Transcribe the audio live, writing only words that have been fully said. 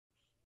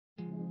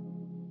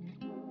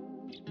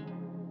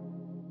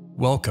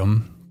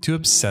Welcome to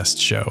Obsessed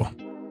Show,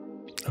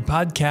 a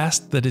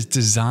podcast that is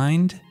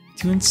designed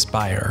to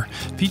inspire,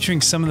 featuring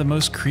some of the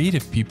most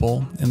creative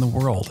people in the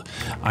world.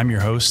 I'm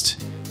your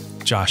host,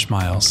 Josh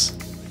Miles.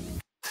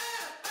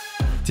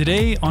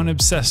 Today on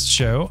Obsessed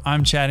Show,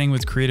 I'm chatting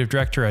with creative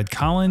director at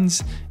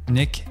Collins,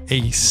 Nick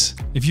Ace.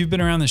 If you've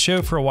been around the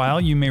show for a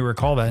while, you may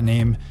recall that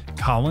name,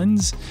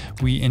 Collins.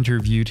 We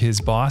interviewed his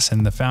boss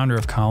and the founder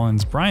of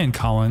Collins, Brian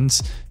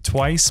Collins,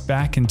 twice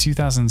back in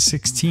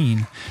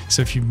 2016.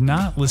 So if you've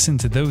not listened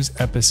to those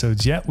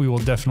episodes yet, we will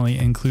definitely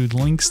include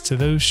links to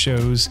those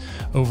shows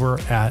over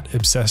at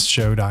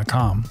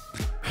obsessedshow.com.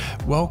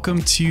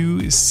 Welcome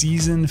to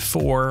season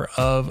 4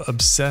 of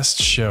Obsessed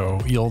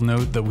Show. You'll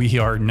note that we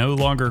are no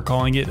longer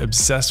calling it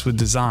Obsessed with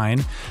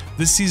Design.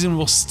 This season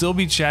we'll still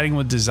be chatting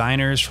with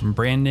designers from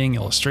branding,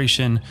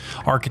 illustration,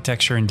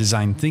 architecture, and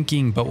design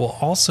thinking, but we'll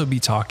also be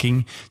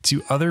talking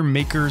to other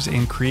makers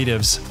and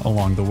creatives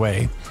along the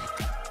way.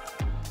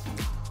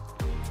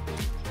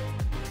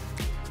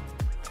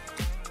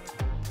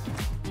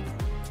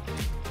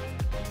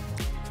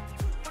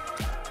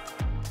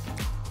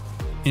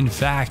 In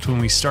fact, when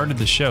we started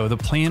the show, the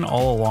plan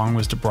all along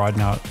was to broaden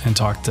out and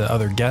talk to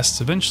other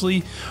guests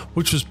eventually,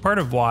 which was part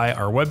of why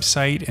our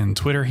website and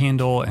Twitter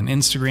handle and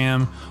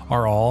Instagram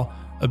are all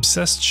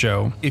Obsessed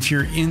Show. If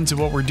you're into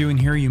what we're doing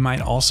here, you might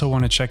also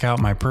want to check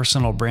out my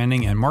personal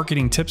branding and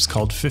marketing tips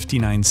called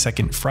 59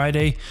 Second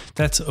Friday.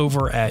 That's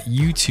over at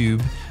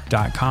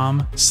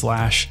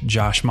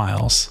youtube.com/Josh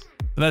Miles.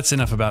 That's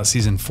enough about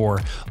season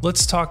 4.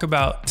 Let's talk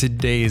about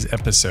today's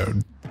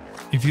episode.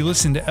 If you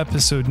listen to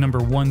episode number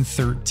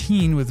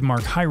 113 with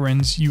Mark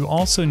Hirons, you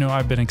also know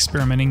I've been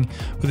experimenting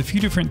with a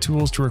few different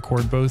tools to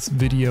record both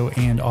video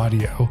and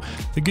audio.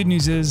 The good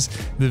news is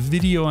the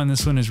video on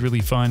this one is really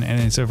fun,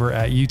 and it's over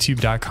at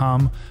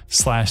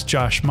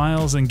youtube.com/Josh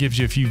Miles and gives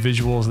you a few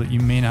visuals that you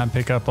may not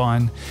pick up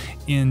on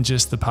in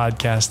just the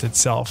podcast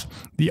itself.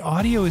 The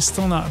audio is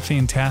still not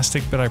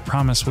fantastic, but I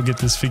promise we'll get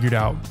this figured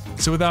out.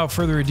 So without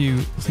further ado,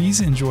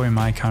 please enjoy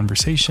my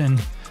conversation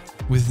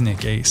with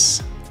Nick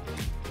Ace.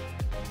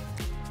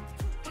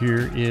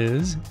 Here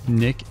is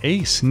Nick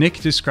Ace.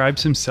 Nick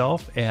describes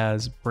himself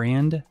as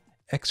brand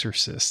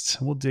exorcist.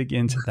 We'll dig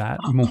into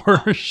that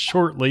more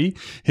shortly.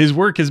 His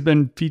work has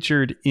been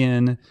featured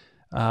in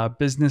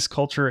business,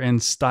 culture, and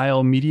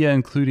style media,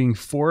 including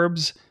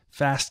Forbes,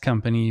 Fast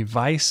Company,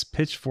 Vice,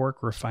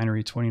 Pitchfork,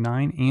 Refinery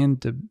 29,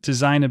 and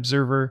Design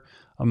Observer,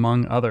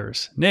 among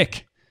others.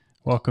 Nick,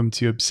 welcome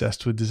to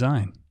Obsessed with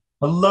Design.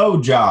 Hello,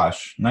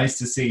 Josh. Nice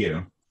to see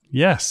you.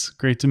 Yes,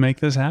 great to make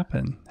this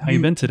happen. How you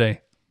been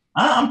today?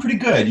 I'm pretty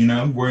good. You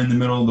know, we're in the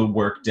middle of the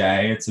work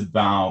day. It's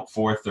about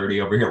 4:30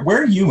 over here.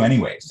 Where are you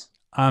anyways?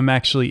 I'm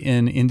actually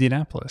in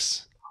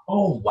Indianapolis.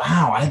 Oh,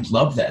 wow. I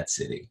love that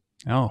city.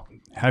 Oh,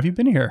 have you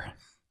been here?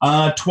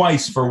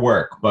 Twice for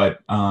work, but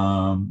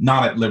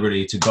not at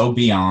liberty to go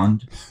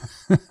beyond.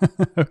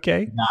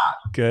 Okay. Not.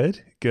 Good.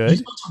 You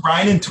spoke to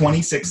Brian in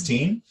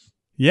 2016?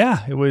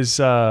 Yeah, it was,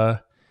 I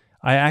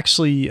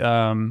actually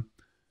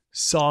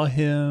saw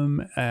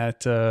him at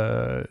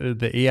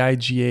the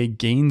AIGA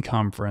Gain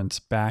conference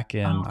back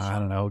in,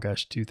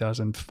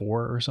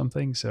 2004 or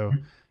something. So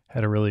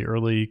had a really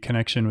early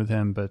connection with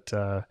him, but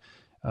a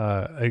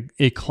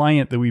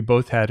client that we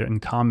both had in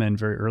common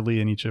very early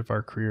in each of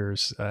our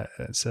careers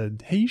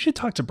said, "Hey, you should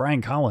talk to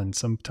Brian Collins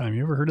sometime.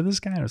 You ever heard of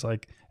this guy?" And I was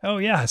like, "Oh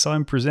yeah, I saw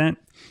him present.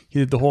 He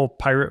did the whole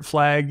pirate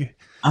flag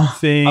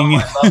thing." Oh,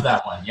 I love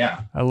that one.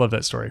 Yeah. I love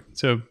that story.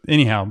 So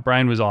anyhow,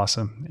 Brian was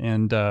awesome.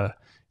 And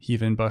he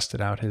even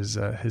busted out his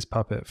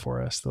puppet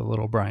for us, the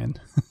little Brian.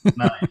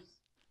 Nice.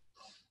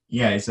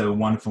 Yeah, he's a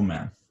wonderful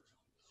man.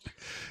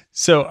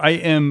 So I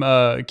am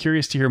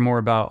curious to hear more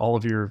about all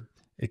of your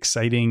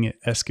exciting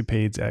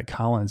escapades at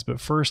Collins.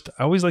 But first,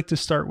 I always like to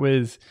start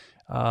with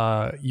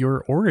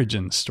your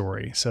origin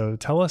story. So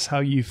tell us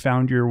how you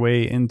found your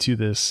way into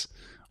this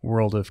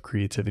world of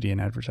creativity and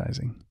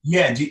advertising.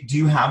 Yeah. Do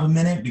you have a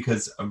minute?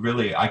 Because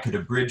really, I could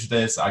abridge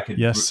this.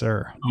 Yes,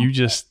 sir. You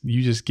just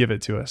give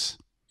it to us.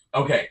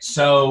 Okay,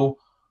 so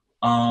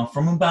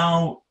from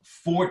about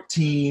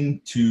 14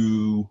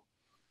 to,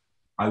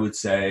 I would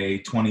say,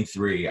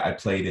 23, I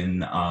played in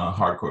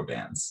hardcore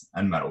bands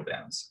and metal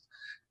bands.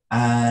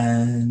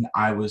 And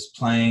I was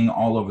playing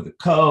all over the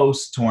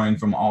coast, touring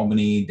from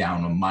Albany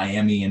down to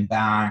Miami and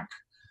back.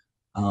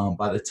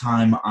 By the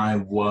time I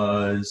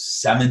was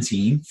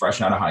 17,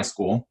 fresh out of high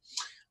school,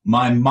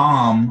 my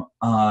mom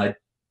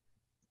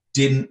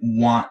didn't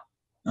want,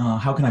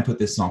 how can I put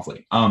this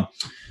softly?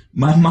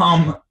 My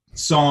mom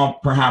saw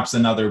perhaps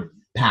another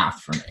path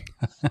for me.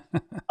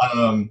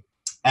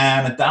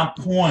 And at that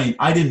point,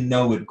 I didn't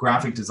know what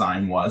graphic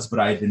design was, but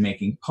I had been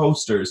making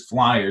posters,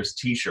 flyers,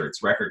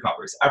 t-shirts, record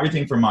covers,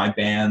 everything for my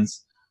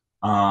bands.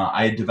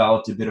 I had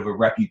developed a bit of a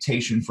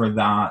reputation for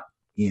that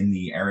in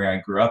the area I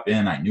grew up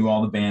in. I knew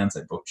all the bands,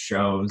 I booked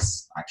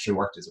shows, I actually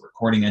worked as a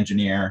recording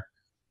engineer.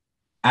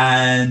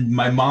 And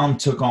my mom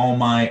took all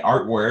my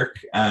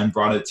artwork and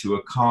brought it to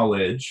a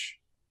college,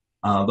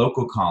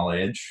 local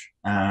college.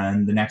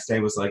 And the next day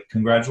was like,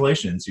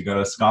 congratulations, you got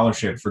a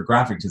scholarship for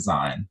graphic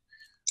design.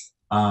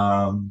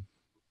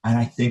 And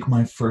I think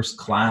my first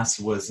class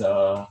was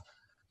a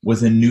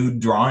nude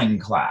drawing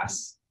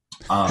class.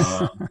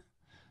 I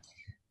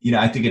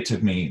think it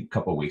took me a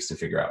couple of weeks to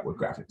figure out what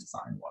graphic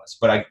design was,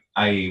 but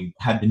I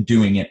had been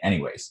doing it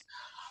anyways.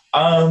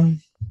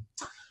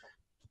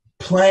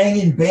 Playing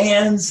in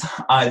bands,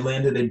 I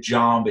landed a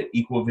job at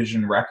Equal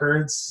Vision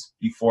Records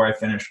before I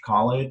finished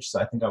college.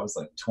 So I think I was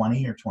like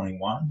 20 or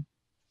 21.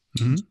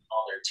 Mm-hmm.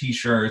 All their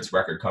t-shirts,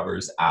 record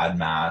covers, ad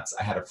mats.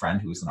 I had a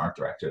friend who was an art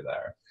director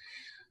there.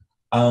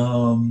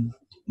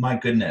 My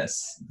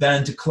goodness.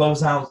 Then to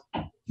close out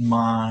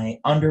my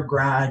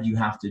undergrad, you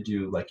have to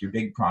do like your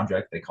big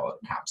project. They call it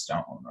a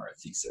capstone or a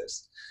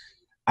thesis.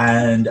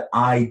 And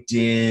I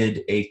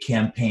did a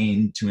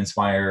campaign to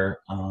inspire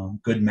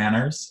good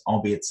manners,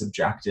 albeit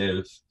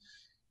subjective.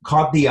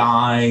 Caught the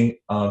eye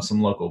of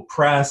some local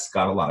press,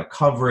 got a lot of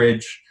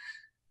coverage.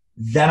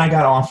 Then I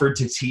got offered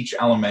to teach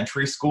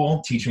elementary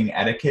school, teaching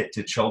etiquette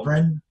to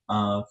children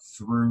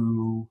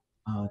through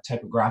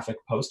typographic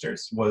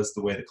posters was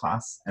the way the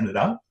class ended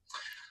up.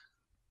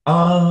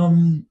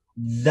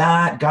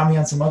 That got me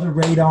on some other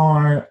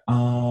radar.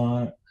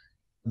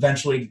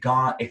 Eventually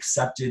got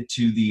accepted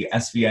to the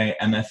SVA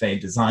MFA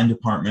design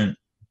department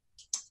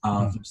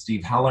from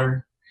Steve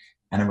Heller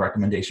and a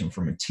recommendation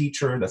from a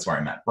teacher. That's where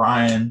I met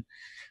Brian.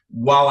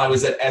 While I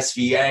was at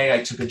SVA,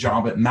 I took a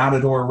job at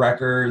Matador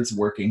Records,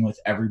 working with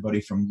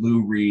everybody from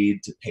Lou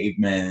Reed to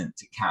Pavement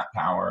to Cat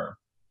Power.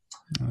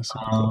 That's so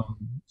cool.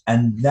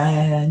 And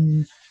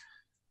then,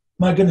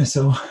 my goodness,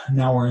 so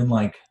now we're in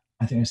like,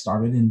 I think I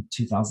started in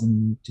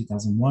 2000,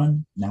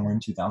 2001. Now we're in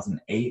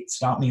 2008.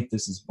 Stop me if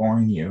this is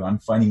boring you. I'm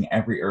fighting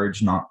every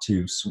urge not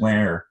to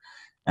swear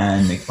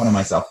and make fun of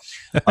myself.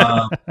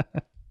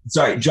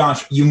 Sorry,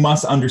 Josh, you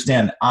must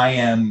understand, I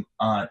am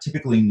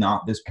typically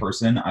not this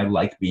person. I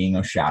like being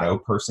a shadow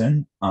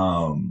person.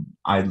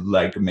 I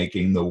like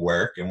making the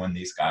work. And when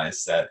these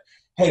guys said,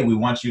 hey, we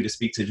want you to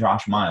speak to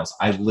Josh Miles,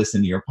 I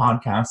listened to your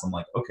podcast. I'm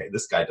like, okay,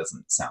 this guy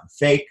doesn't sound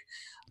fake.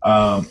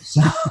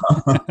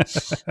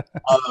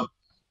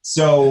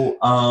 So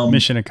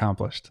mission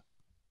accomplished.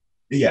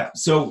 Yeah.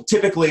 So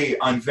typically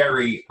I'm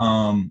very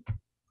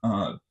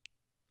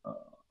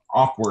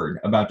awkward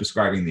about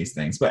describing these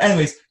things. But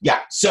anyways,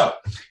 yeah. So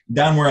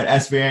then we're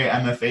at SVA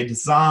MFA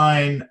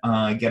Design,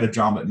 get a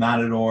job at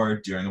Matador,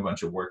 doing a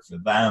bunch of work for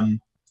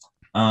them.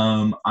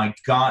 I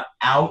got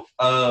out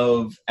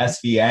of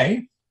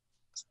SVA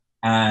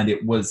and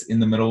it was in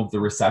the middle of the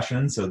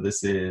recession. So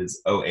this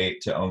is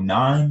 08 to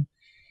 09.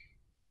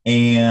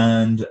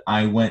 And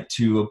I went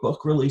to a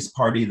book release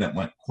party that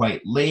went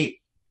quite late.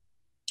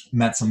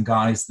 Met some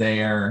guys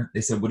there.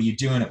 They said, what are you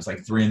doing? It was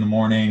like 3 a.m.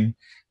 I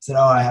said,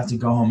 oh, I have to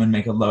go home and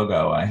make a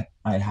logo.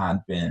 I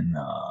had been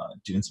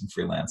doing some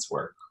freelance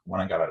work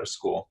when I got out of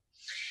school.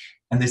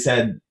 And they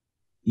said,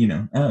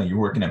 oh, you're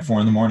working at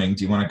 4 a.m.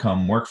 Do you want to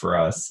come work for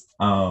us?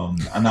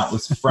 And that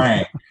was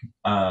Frank.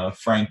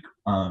 Frank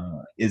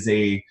is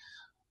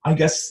I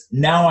guess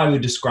now I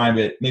would describe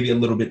it maybe a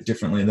little bit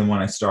differently than when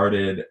I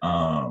started.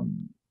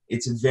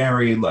 It's a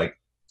very like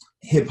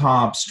hip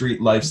hop, street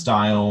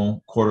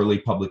lifestyle quarterly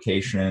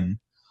publication.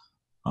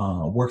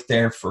 Worked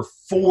there for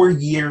 4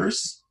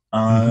 years.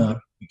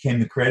 Became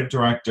the creative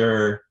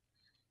director.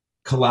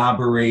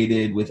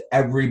 Collaborated with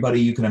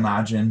everybody you can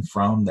imagine,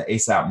 from the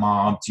ASAP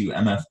Mob to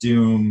MF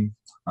Doom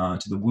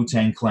to the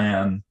Wu-Tang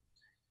Clan.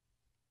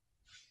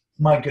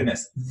 My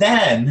goodness.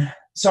 Then,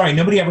 sorry,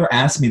 nobody ever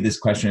asked me this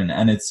question,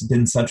 and it's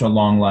been such a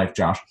long life,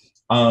 Josh.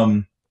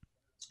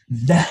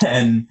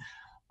 Then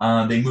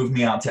they moved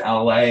me out to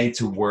LA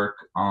to work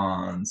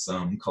on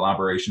some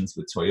collaborations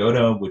with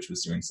Toyota, which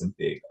was doing some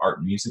big art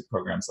and music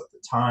programs at the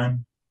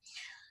time.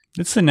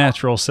 It's the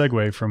natural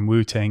segue from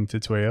Wu-Tang to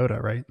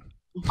Toyota, right?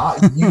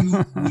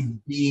 You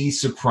would be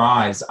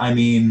surprised. I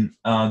mean,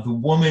 the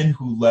woman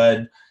who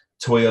led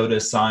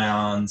Toyota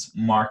Scion's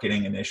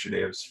marketing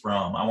initiatives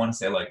from, I want to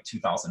say like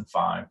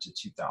 2005 to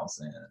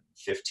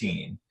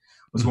 2015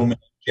 was a woman,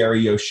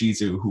 Jerry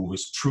Yoshizu, who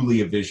was truly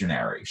a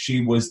visionary.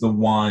 She was the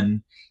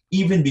one,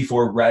 even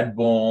before Red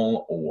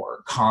Bull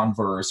or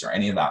Converse or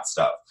any of that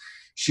stuff,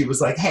 she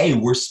was like, hey,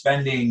 we're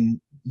spending,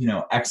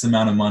 X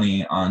amount of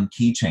money on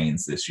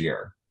keychains this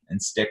year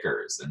and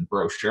stickers and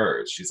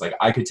brochures. She's like,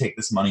 I could take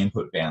this money and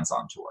put bands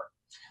on tour.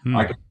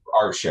 I could do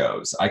art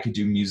shows. I could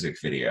do music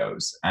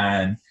videos.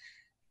 And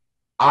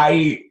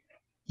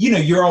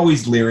you're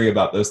always leery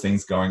about those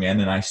things going in.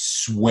 And I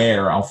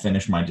swear I'll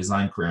finish my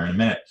design career in a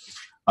minute.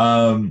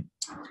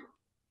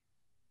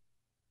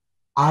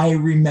 I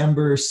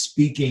remember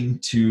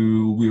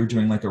we were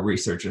doing like a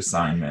research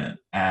assignment,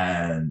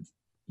 and,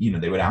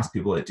 they would ask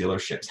people at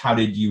dealerships, how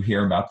did you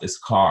hear about this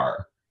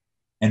car?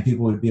 And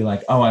people would be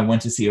like, oh, I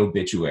went to see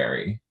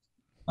Obituary,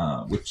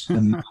 which is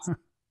a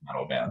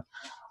metal band.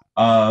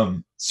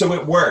 So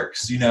it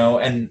works,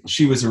 and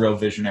she was a real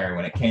visionary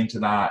when it came to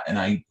that. And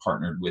I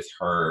partnered with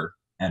her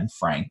and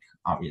Frank,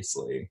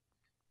 obviously,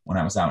 when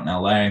I was out in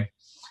LA.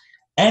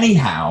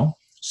 Anyhow,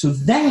 so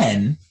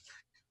then,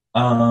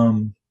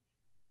 I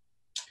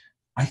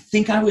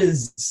think I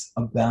was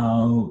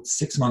about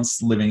 6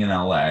 months living in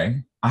LA.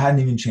 I hadn't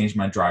even changed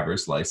my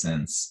driver's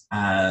license.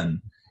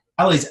 And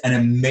LA's an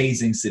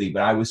amazing city,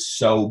 but I was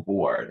so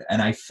bored,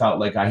 and I felt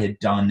like I had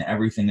done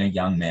everything a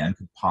young man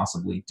could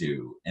possibly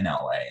do in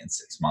LA in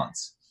 6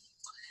 months.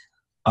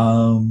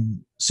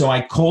 So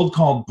I cold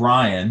called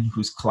Brian,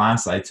 whose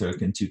class I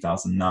took in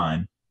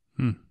 2009,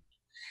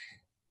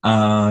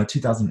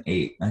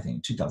 2008, I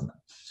think 2009.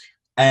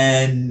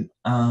 And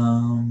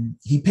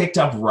he picked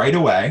up right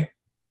away.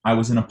 I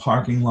was in a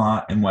parking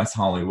lot in West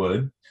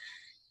Hollywood.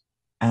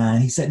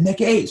 And he said,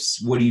 Nick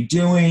Ace, what are you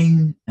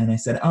doing? And I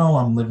said, oh,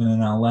 I'm living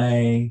in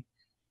LA.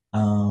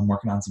 I'm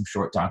working on some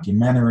short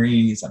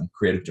documentaries. I'm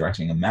creative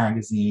directing a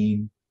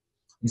magazine.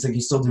 He's like,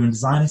 you still doing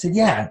design? I said,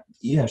 yeah,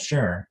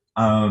 sure.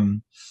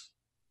 And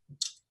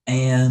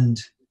I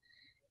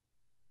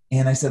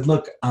said,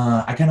 look,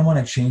 I kind of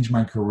want to change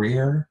my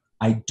career.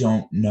 I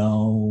don't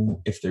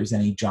know if there's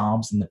any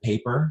jobs in the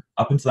paper.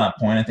 Up until that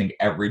point, I think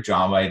every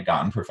job I had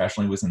gotten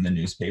professionally was in the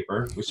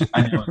newspaper, which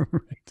I know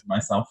to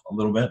myself a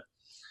little bit.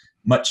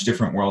 Much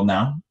different world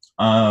now.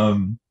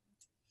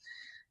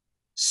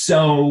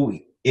 So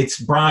it's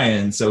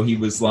Brian. So he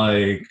was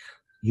like,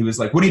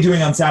 what are you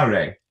doing on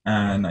Saturday?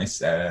 And I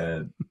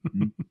said,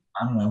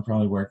 I don't know,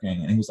 probably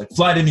working. And he was like,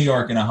 fly to New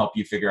York and I'll help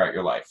you figure out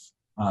your life.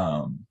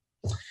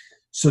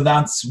 So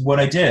that's what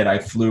I did. I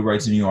flew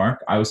right to New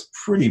York. I was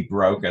pretty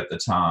broke at the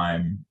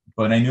time,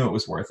 but I knew it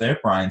was worth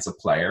it. Brian's a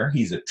player.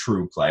 He's a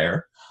true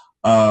player.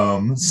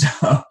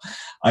 So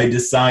I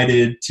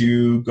decided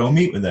to go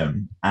meet with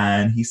him,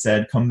 and he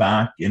said, come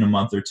back in a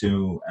month or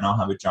two and I'll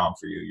have a job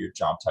for you. Your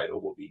job title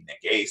will be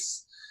Nick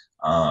Ace.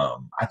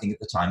 I think at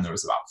the time there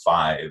was about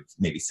 5,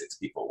 maybe 6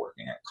 people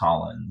working at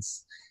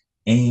Collins.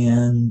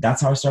 And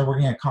that's how I started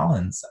working at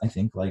Collins. I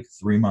think like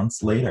 3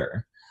 months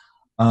later,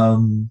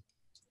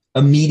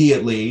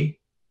 immediately.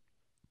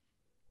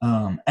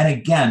 And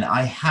again,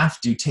 I have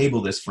to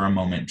table this for a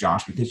moment,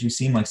 Josh, because you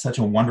seem like such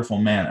a wonderful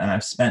man, and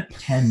I've spent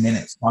 10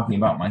 minutes talking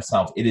about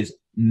myself. It is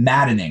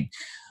maddening.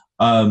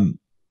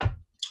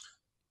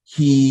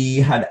 He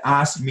had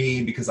asked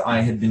me, because I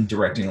had been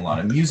directing a lot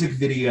of music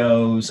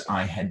videos,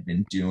 I had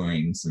been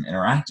doing some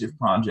interactive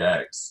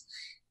projects.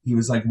 He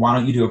was like, why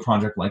don't you do a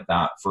project like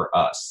that for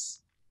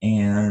us?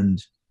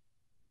 And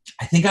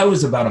I think I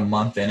was about a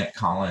month in at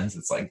Collins.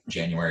 It's like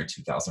January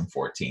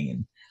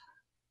 2014.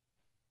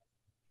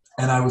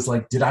 And I was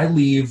like, did I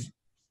leave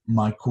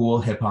my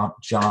cool hip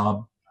hop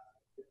job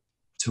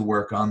to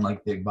work on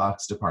like big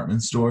box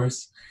department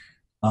stores?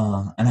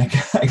 And I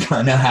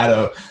kind of had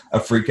a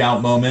freak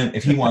out moment.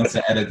 If he wants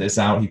to edit this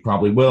out, he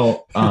probably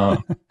will.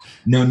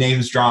 No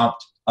names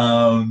dropped.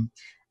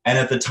 And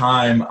at the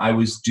time I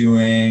was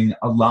doing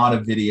a lot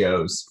of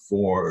videos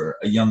for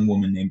a young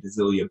woman named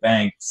Azealia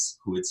Banks,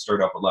 who had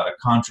stirred up a lot of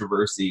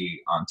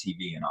controversy on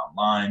TV and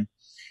online.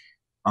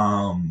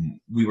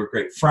 We were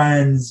great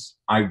friends.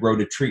 I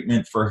wrote a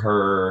treatment for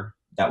her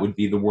that would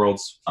be the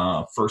world's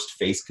first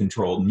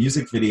face-controlled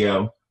music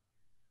video.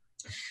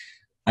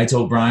 I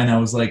told Brian, I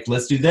was like,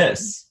 let's do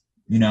this.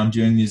 You know, I'm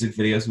doing music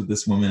videos with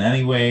this woman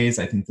anyways.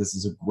 I think this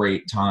is a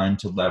great time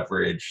to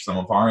leverage some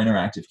of our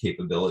interactive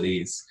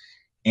capabilities.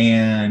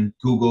 And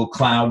Google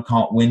Cloud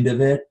caught wind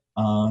of it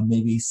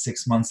maybe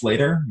 6 months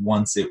later,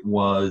 once it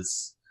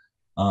was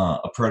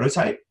a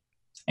prototype.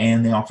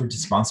 And they offered to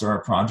sponsor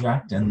our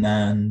project. And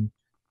then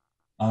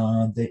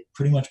they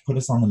pretty much put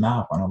us on the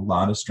map on a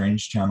lot of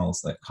strange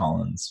channels that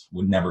Collins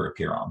would never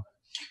appear on.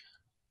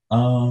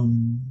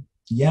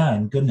 Yeah,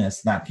 and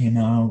goodness, that came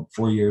out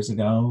 4 years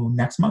ago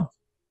next month.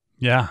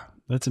 Yeah,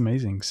 that's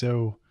amazing.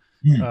 So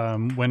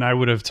when I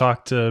would have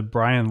talked to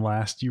Brian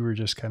last, you were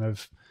just kind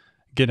of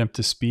getting up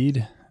to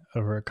speed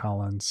over at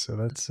Collins. So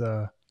that's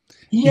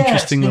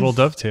interesting little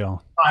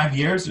dovetail. 5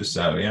 years or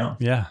so, yeah.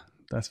 Yeah,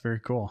 that's very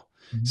cool.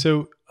 Mm-hmm.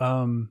 So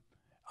I'm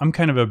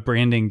kind of a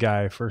branding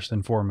guy first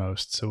and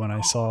foremost. So when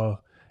I saw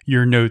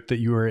your note that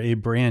you were a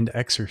brand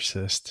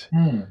exorcist,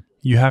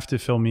 you have to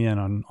fill me in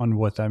on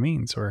what that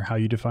means or how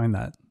you define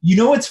that. You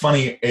know what's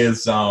funny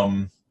is,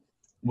 well,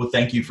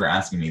 thank you for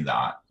asking me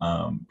that.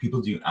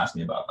 People do ask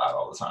me about that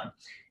all the time.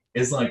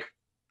 It's like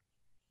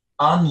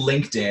on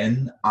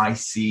LinkedIn, I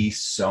see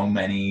so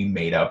many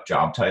made up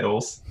job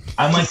titles.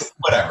 I'm like,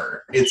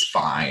 whatever, it's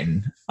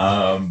fine.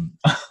 I'm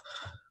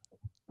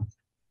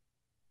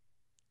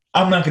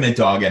not going to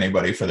dog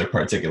anybody for their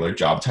particular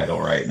job title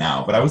right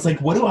now, but I was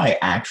like, what do I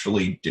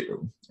actually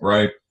do?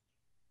 Right.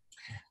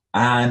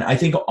 And I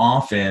think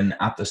often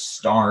at the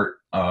start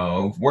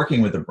of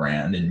working with a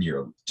brand in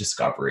your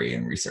discovery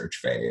and research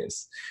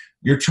phase,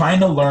 you're trying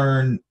to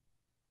learn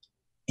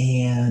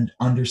and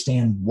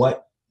understand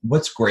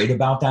what's great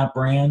about that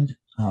brand.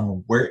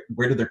 Where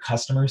do their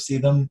customers see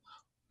them?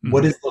 Mm-hmm.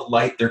 What is the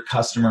light their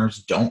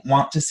customers don't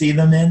want to see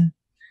them in?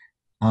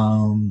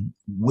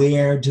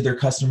 Where do their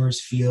customers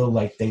feel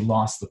like they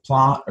lost the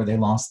plot or they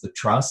lost the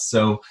trust?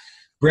 So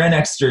Brand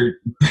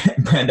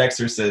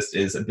Exorcist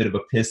is a bit of a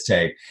piss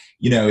take.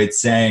 You know,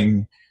 it's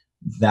saying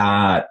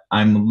that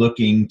I'm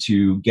looking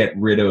to get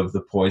rid of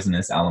the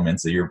poisonous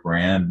elements of your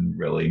brand and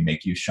really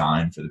make you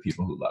shine for the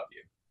people who love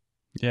you.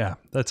 Yeah,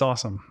 that's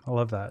awesome. I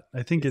love that.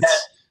 I think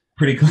it's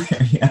pretty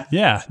clear. Yeah.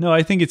 Yeah. No,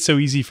 I think it's so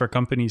easy for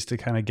companies to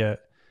kind of get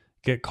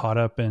get caught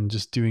up in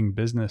just doing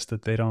business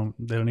that they don't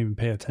even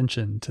pay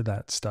attention to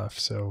that stuff.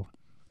 So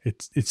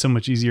it's so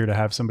much easier to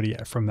have somebody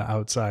from the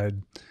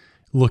outside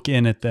look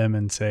in at them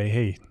and say,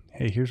 hey,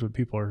 here's what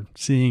people are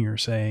seeing or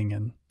saying.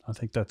 And I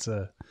think that's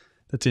a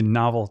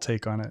novel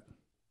take on it.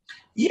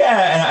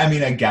 Yeah. And I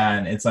mean,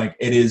 again, it's like,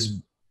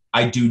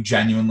 I do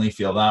genuinely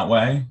feel that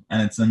way.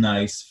 And it's a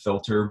nice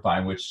filter by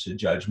which to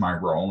judge my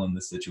role in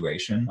the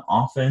situation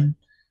often.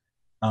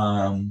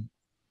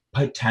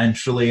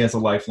 Potentially as a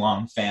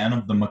lifelong fan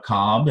of the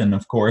macabre and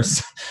of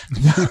course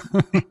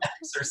The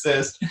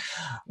Exorcist,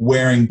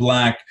 wearing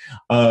black.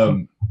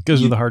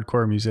 Goes with the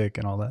hardcore music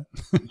and all that.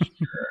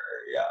 Sure,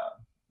 yeah.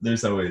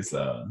 There's always,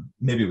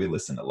 maybe we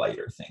listen to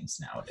lighter things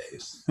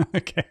nowadays.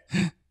 Okay.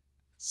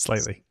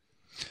 Slightly.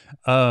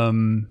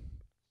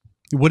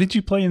 What did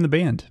you play in the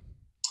band?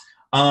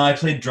 I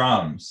played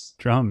drums.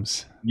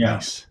 Drums. Yeah.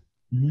 Nice.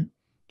 Mm-hmm.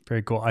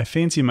 Very cool. I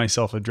fancy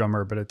myself a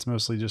drummer, but it's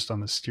mostly just on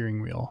the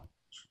steering wheel.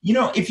 You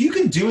know, if you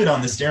can do it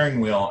on the steering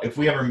wheel, if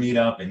we ever meet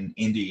up in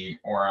Indy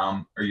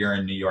or you're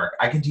in New York,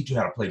 I can teach you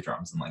how to play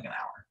drums in like an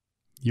hour.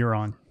 You're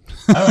on.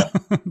 Oh.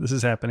 This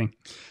is happening.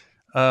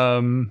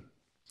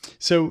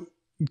 So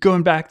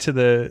going back to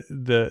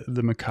the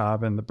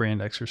macabre and the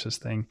brand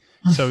Exorcist thing.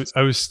 So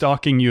I was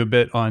stalking you a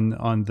bit on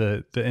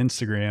the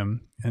Instagram,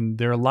 and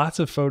there are lots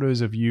of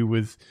photos of you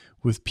with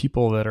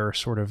people that are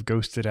sort of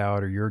ghosted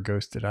out, or you're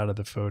ghosted out of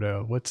the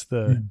photo.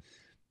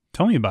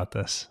 Tell me about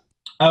this.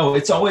 Oh,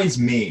 it's always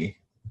me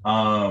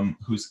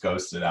who's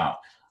ghosted out.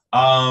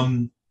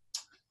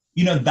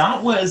 You know,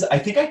 I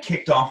think I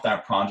kicked off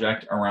that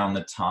project around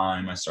the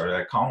time I started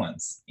at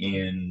Collins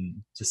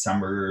in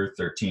December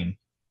 13.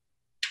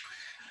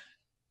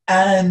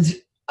 And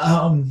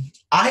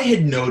I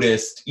had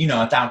noticed, you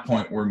know, at that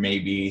point we're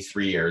maybe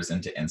 3 years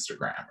into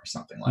Instagram or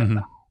something like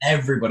that.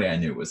 Everybody I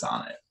knew was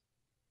on it.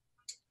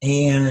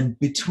 And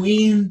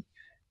between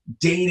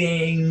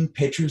dating,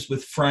 pictures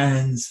with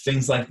friends,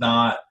 things like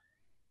that,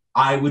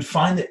 I would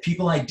find that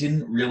people I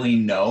didn't really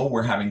know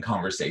were having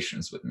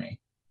conversations with me.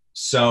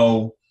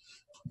 So,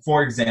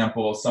 for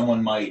example,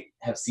 someone might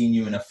have seen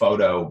you in a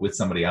photo with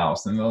somebody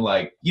else, and they're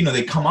like, you know,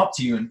 they come up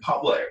to you in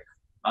public.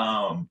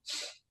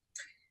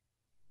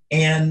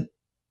 And,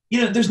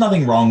 you know, there's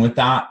nothing wrong with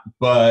that,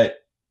 but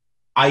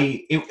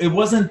it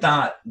wasn't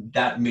that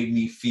made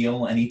me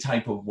feel any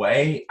type of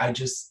way. I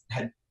just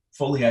had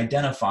fully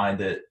identified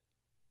that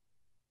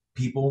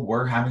people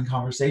were having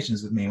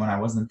conversations with me when I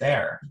wasn't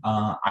there.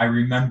 I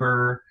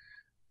remember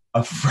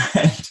a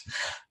friend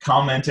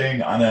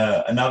commenting on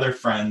another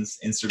friend's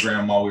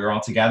Instagram while we were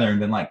all together and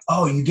been like,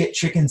 "Oh, you get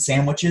chicken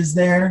sandwiches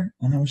there?"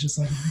 And I was just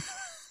like,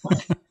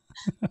 what?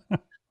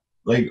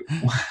 Like,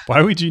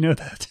 why would you know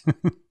that?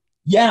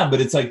 Yeah, but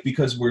it's like,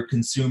 because we're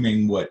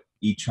consuming what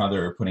each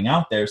other are putting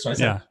out there. So I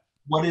said,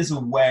 what is a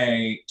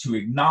way to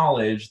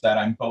acknowledge that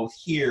I'm both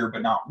here,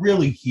 but not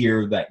really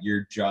here, that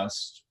you're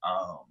just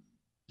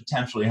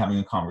potentially having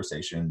a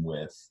conversation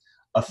with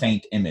a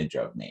faint image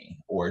of me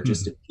or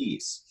just a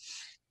piece.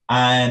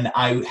 And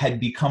I had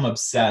become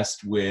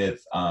obsessed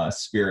with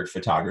spirit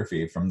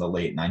photography from the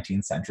late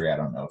 19th century. I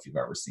don't know if you've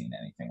ever seen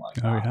anything like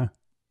that. Oh, yeah.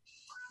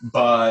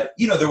 But,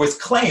 you know, there was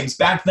claims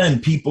back then.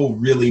 People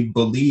really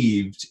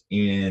believed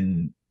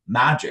in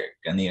magic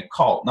and the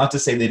occult. Not to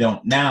say they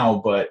don't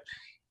now, but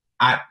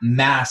at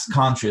mass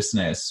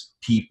consciousness,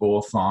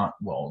 people thought,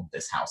 well,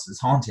 this house is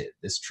haunted.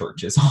 This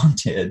church is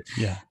haunted.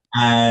 Yeah.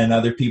 And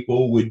other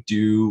people would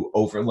do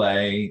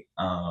overlay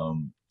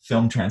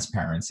film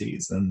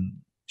transparencies and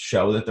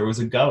show that there was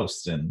a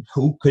ghost. And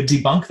who could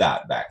debunk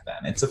that back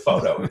then? It's a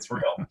photo. It's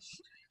real.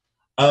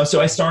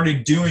 So I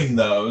started doing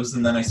those,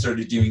 and then I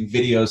started doing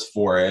videos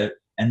for it.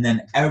 And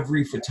then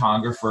every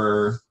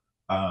photographer,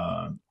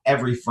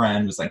 every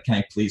friend was like, "Can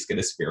I please get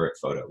a spirit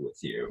photo with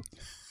you?"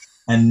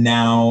 And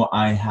now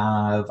I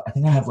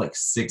think I have like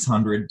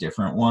 600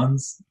 different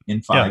ones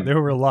in 5. Yeah, there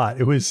were a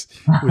lot. It was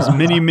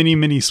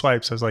many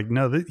swipes. I was like,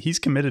 no, he's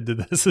committed to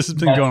this. This has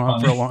been going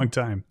on for a long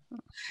time.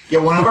 Yeah,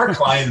 one of our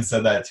clients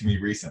said that to me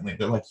recently.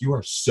 They're like, "You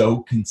are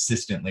so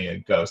consistently a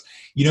ghost."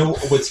 You know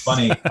what's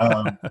funny?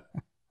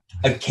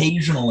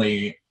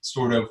 Occasionally,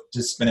 sort of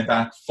to spin it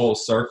back full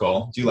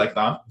circle. Do you like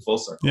that? Full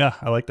circle. Yeah,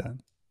 I like that.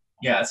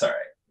 Yeah, it's all right.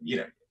 You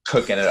know,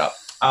 cooking it up.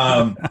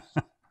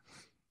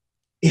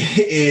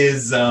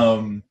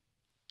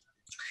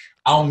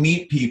 I'll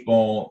meet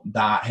people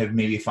that have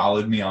maybe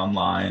followed me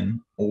online,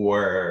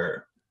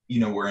 or, you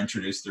know, were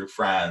introduced through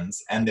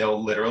friends, and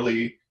they'll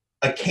literally,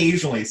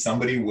 occasionally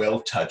somebody will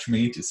touch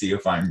me to see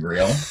if I'm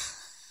real.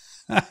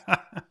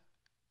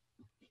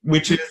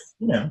 Which is,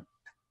 you know,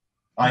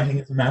 I think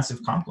it's a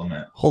massive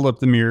compliment. Hold up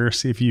the mirror,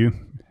 see if you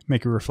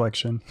make a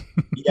reflection.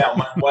 Yeah,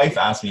 my wife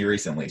asked me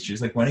recently,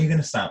 she's like, "When are you going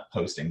to stop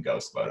posting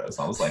ghost photos?"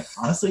 I was like,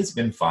 honestly, it's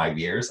been 5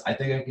 years. I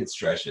think I could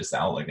stretch this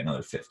out like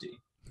another 50.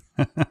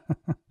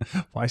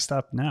 Why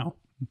stop now?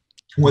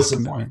 What's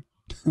the point?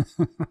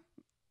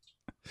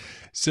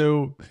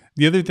 So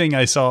the other thing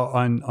I saw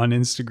on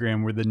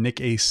Instagram were the Nick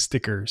Ace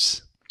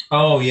stickers.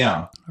 Oh,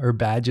 yeah. Or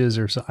badges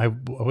or something. I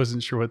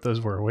wasn't sure what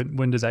those were.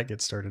 When did that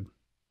get started?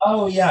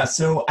 Oh yeah,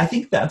 so I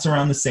think that's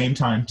around the same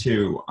time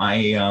too.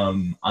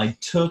 I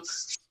took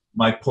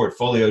my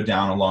portfolio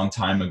down a long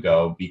time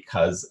ago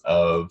because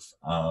of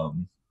oh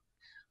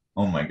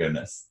my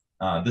goodness.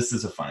 This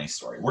is a funny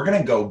story. We're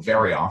gonna go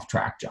very off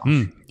track,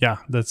 Josh. Yeah,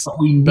 that's But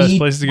we best need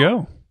place to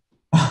go.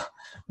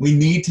 we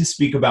need to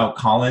speak about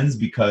Collins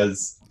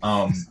because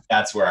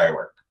that's where I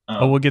work.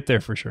 We'll get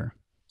there for sure.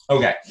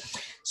 Okay.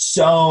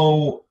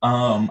 So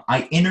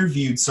I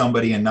interviewed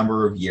somebody a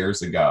number of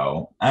years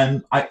ago,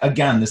 and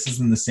again, this is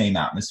in the same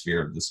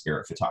atmosphere of the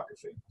Spirit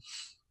Photography.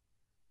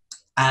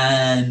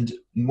 And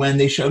when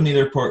they showed me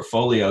their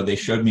portfolio, they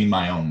showed me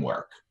my own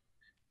work.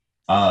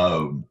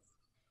 The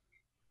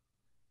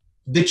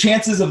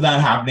chances of that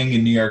happening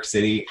in New York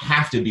City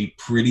have to be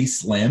pretty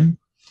slim.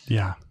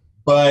 Yeah.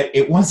 But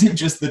it wasn't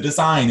just the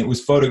design. It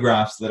was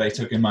photographs that I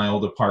took in my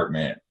old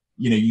apartment.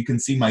 You know, you can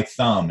see my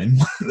thumb in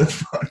one of the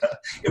photo.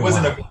 It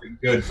wasn't a very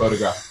good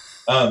photograph.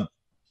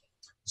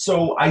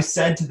 So I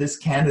said to this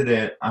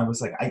candidate, I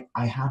was like,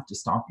 I have to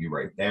stop you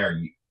right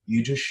there.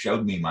 You just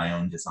showed me my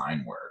own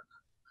design work.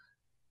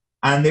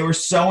 And they were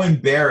so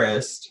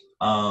embarrassed.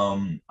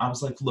 I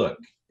was like, look,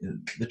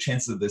 the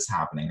chances of this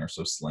happening are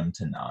so slim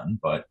to none,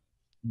 but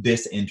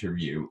this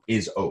interview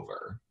is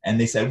over. And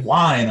they said,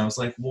 why? And I was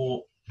like,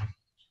 well,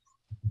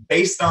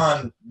 based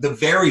on the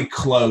very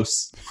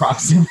close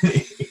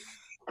proximity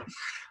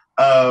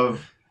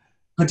of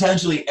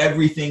potentially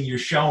everything you're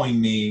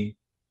showing me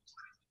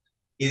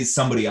is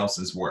somebody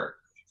else's work.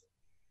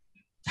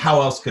 How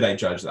else could I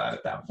judge that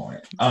at that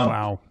point?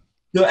 Wow.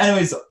 So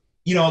anyways,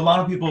 you know, a lot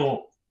of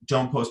people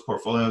don't post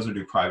portfolios or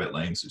do private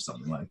links or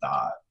something like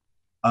that.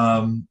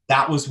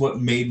 That was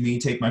what made me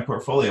take my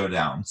portfolio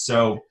down.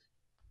 So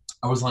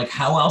I was like,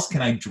 how else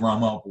can I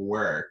drum up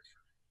work?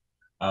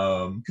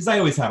 Because I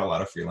always had a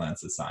lot of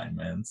freelance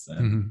assignments,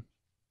 and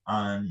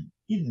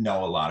you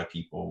know, a lot of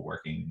people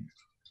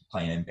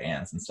playing in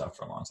bands and stuff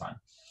for a long time.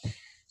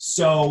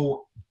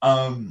 So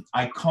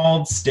I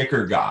called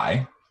Sticker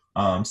Guy.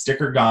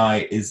 Sticker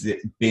Guy is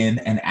been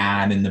an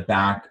ad in the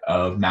back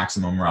of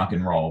Maximum Rock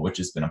and Roll, which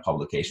has been a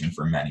publication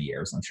for many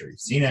years. I'm sure you've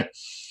seen it.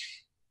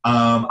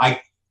 I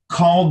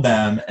called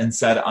them and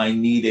said I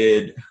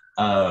needed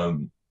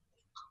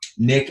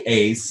Nick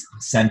Ace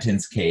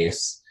sentence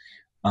case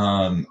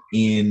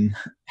in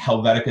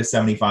Helvetica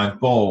 75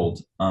 bold,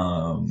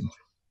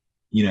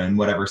 you know, in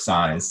whatever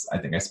size I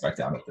think I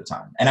spec'd out at the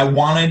time. And I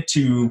wanted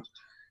to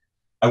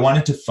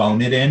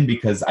phone it in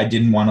because I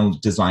didn't want to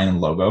design a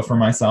logo for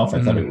myself.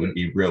 I thought it would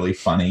be really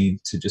funny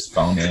to just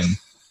phone in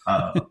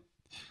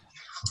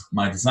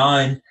my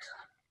design.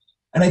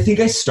 And I think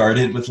I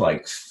started with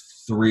like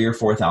 3,000 or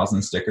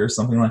 4,000 stickers,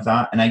 something like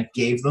that. And I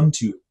gave them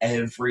to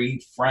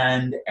every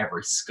friend,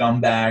 every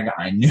scumbag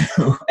I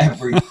knew,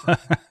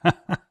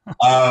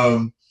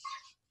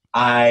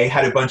 I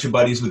had a bunch of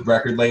buddies with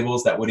record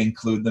labels that would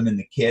include them in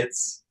the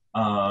kits.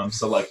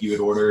 So like you would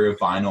order a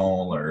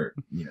vinyl or,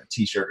 you know,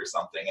 t-shirt or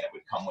something, and it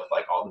would come with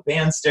like all the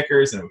band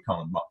stickers, and it would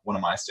come with one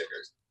of my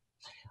stickers.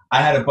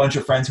 I had a bunch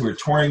of friends who were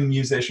touring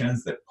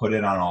musicians that put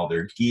it on all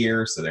their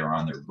gear. So they were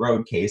on their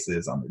road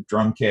cases, on their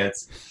drum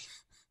kits.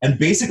 And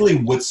basically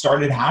what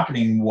started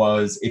happening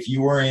was if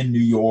you were in New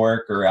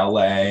York or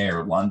LA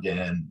or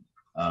London,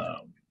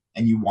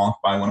 and you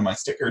walked by one of my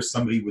stickers,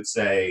 somebody would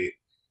say,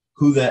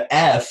 who the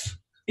F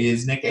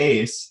is Nick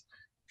Ace?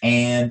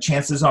 And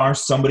chances are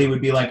somebody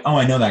would be like, oh,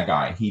 I know that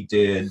guy. He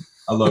did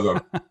a logo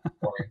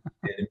or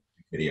he did a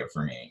video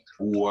for me.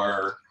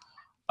 Or,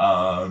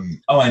 oh,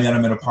 I met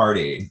him at a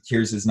party.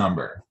 Here's his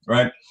number,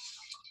 right?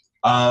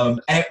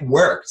 And it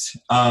worked.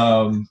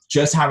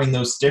 Just having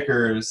those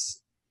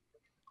stickers,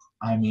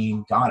 I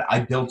mean, God,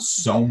 I built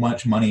so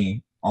much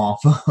money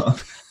off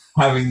of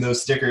having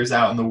those stickers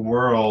out in the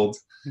world.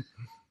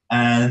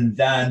 And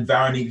then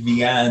Veronique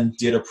Vienne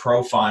did a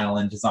profile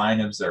in Design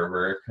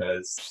Observer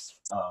because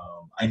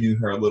I knew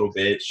her a little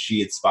bit.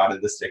 She had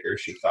spotted the sticker.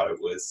 She thought it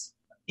was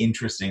an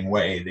interesting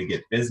way to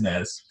get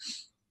business.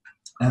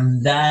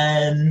 And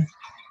then,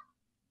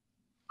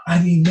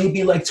 I mean,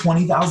 maybe like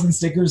 20,000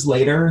 stickers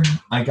later,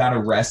 I got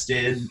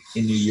arrested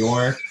in New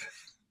York.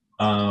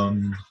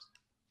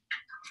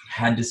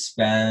 Had to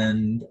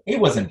spend, it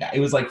wasn't bad. It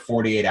was like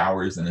 48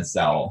 hours in a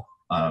cell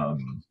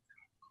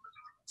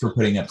for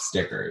putting up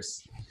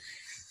stickers.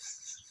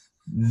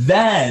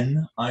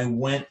 Then I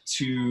went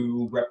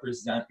to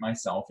represent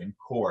myself in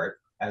court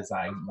as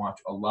I watch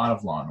a lot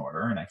of Law and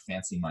Order, and I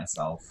fancy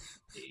myself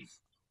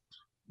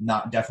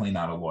definitely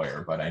not a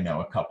lawyer, but I know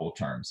a couple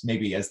terms,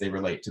 maybe as they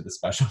relate to the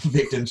Special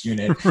Victims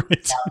Unit,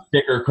 right.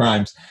 Sticker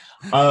crimes.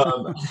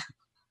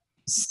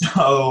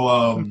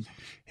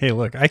 Hey,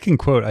 look, I can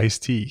quote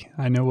Ice-T.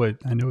 I know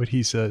what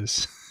he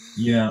says.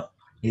 Yeah,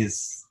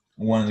 he's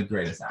one of the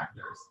greatest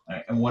actors,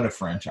 and what a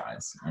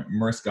franchise.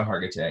 Mariska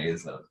Hargitay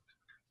is a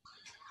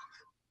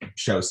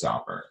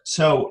showstopper.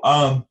 So,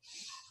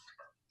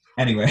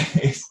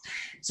 anyways,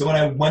 so when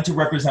I went to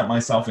represent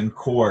myself in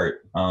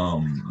court,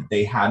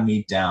 they had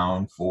me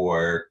down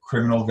for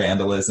criminal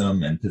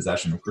vandalism and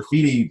possession of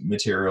graffiti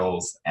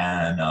materials,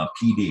 and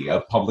PD,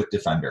 a public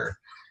defender,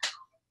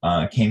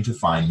 came to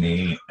find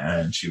me,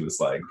 and she was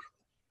like,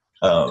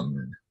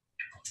 um,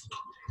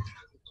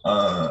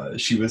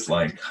 she was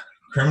like,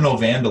 criminal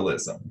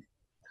vandalism.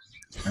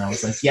 And I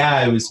was like, yeah,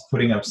 I was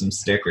putting up some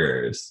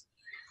stickers.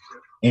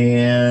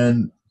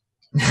 And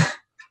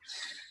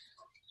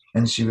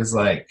and she was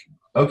like,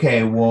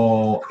 okay,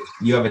 well,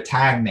 you have a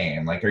tag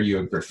name. Like, are you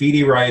a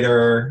graffiti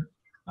writer?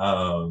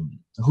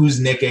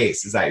 Who's Nick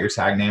Ace? Is that your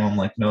tag name? I'm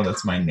like, no,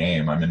 that's my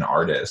name. I'm an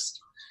artist.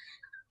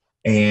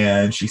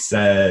 And she's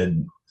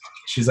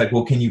like,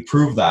 well, can you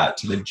prove that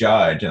to the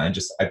judge? And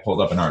I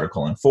pulled up an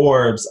article in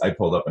Forbes. I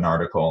pulled up an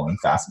article in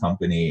Fast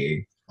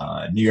Company,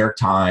 New York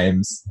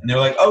Times. And they're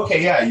like,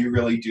 okay, yeah, you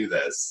really do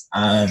this.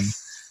 And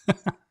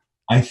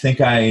I think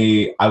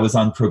I was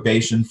on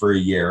probation for a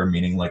year,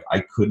 meaning like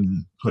I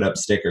couldn't put up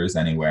stickers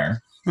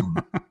anywhere.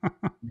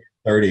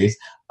 30s.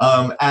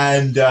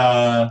 And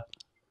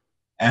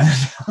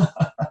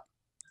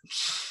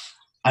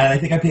I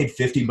think I paid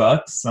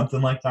 $50,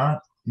 something like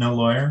that. No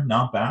lawyer,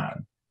 not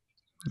bad.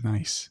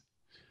 Nice.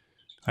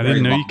 I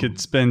didn't know you could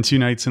spend 2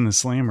 nights in the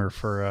Slammer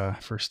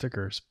for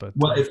stickers, but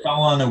well, it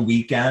fell on a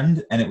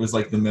weekend, and it was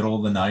like the middle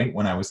of the night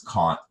when I was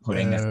caught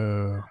putting it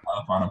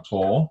up on a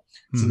pole.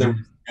 So there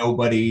was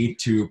nobody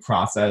to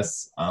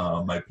process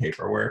my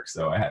paperwork,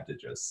 so I had to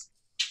just.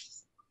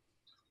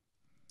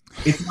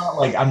 It's not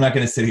like I'm not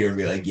going to sit here and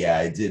be like, yeah,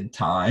 I did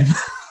time.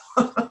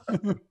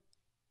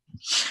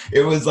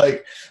 It was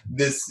like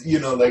this,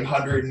 like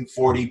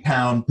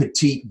 140-pound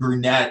petite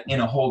brunette in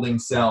a holding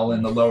cell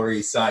in the Lower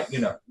East Side,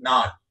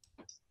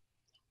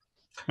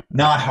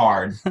 not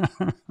hard.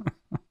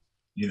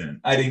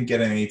 I didn't get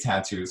any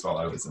tattoos while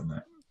I was in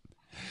there.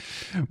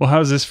 Well,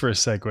 how's this for a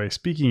segue?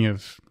 Speaking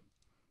of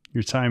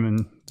your time in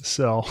the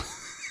cell.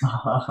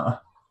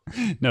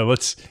 No,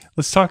 let's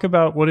talk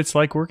about what it's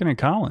like working at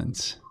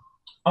Collins.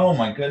 Oh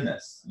my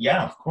goodness.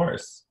 Yeah, of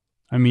course.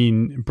 I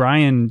mean,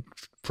 Brian,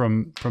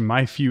 from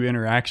my few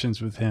interactions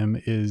with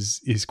him,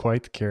 is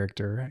quite the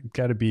character.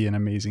 Got to be an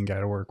amazing guy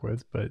to work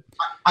with. But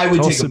I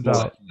would take a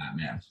bullet for that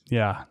man.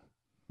 Yeah.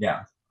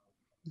 Yeah.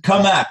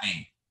 Come at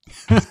me.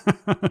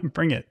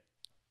 Bring it.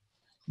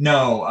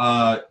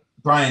 No,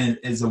 Brian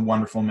is a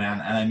wonderful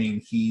man, and I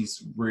mean,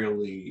 he's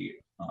really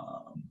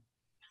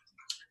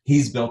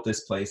he's built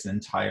this place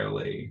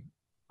entirely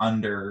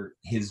under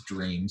his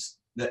dreams,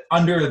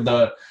 under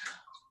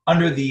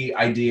the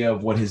idea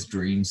of what his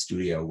dream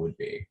studio would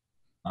be.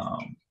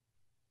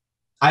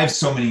 I have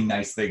so many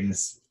nice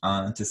things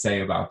to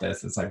say about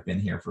this as I've been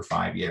here for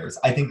 5 years.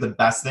 I think the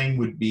best thing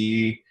would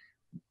be,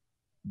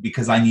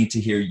 because I need to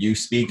hear you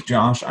speak,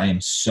 Josh. I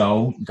am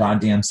so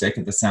goddamn sick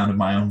of the sound of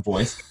my own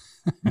voice.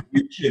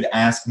 You should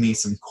ask me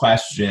some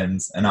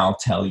questions and I'll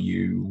tell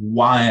you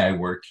why I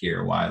work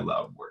here, why I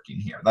love working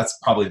here. That's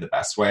probably the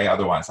best way.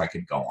 Otherwise, I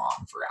could go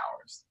on for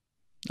hours.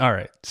 All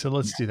right. So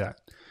let's do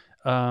that.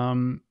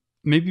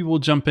 Maybe we'll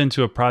jump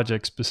into a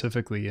project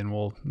specifically and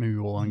we'll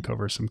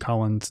uncover some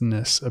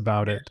Collins-ness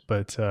about it.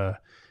 But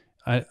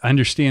I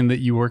understand that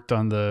you worked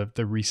on the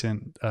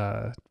recent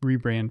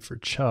rebrand for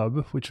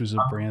Chubb, which was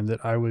a brand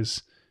that I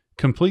was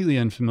completely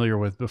unfamiliar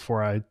with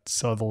before I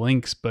saw the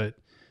links. But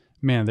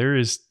man, there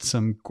is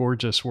some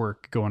gorgeous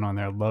work going on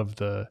there. I love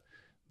the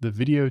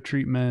video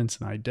treatments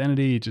and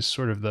identity, just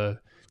sort of it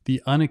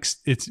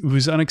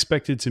was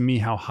unexpected to me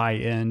how high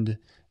end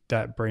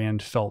that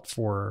brand felt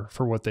for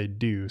what they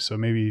do. So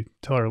maybe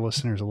tell our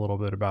listeners a little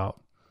bit about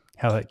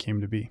how that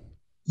came to be.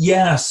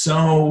 Yeah,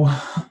 so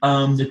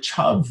the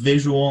Chubb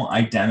visual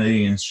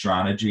identity and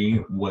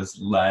strategy was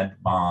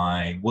led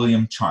by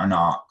William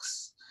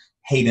Charnox,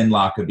 Hayden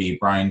Lockaby,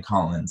 Brian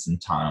Collins, and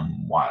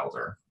Tom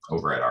Wilder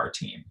over at our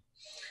team.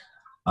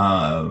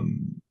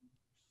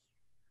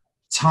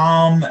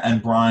 Tom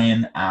and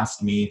Brian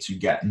asked me to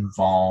get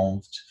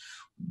involved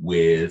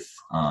with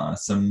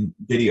some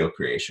video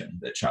creation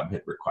that Chubb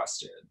had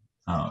requested.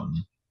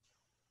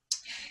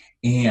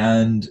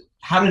 And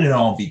how did it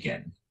all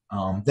begin?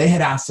 They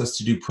had asked us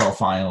to do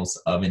profiles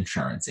of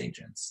insurance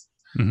agents,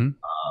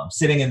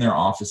 sitting in their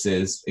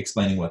offices,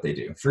 explaining what they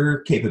do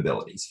for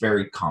capabilities,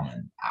 very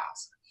common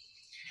ask.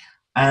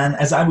 And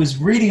as I was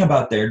reading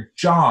about their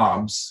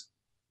jobs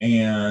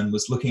and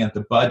was looking at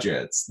the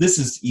budgets, this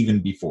is even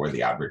before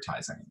the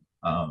advertising,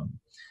 I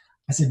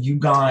said, you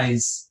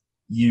guys,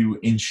 you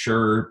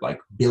insure like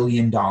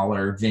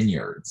billion-dollar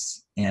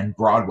vineyards and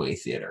Broadway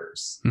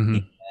theaters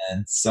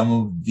and some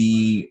of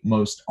the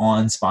most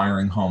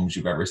awe-inspiring homes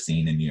you've ever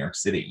seen in New York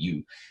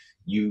City.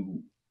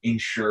 You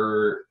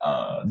insure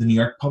the New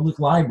York Public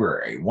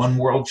Library, One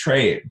World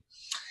Trade.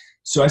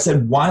 So I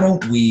said, why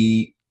don't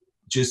we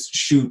just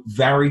shoot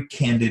very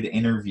candid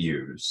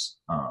interviews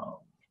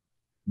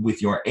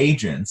with your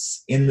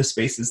agents in the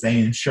spaces they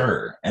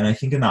insure? And I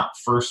think in that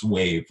first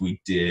wave, we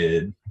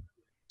did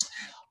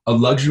a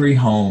luxury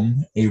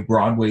home, a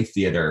Broadway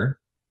theater.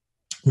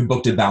 We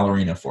booked a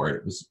ballerina for it.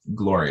 It was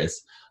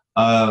glorious.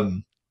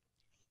 And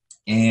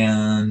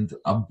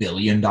a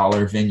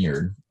billion-dollar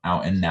vineyard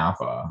out in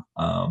Napa.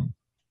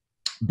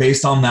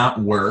 Based on that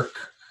work,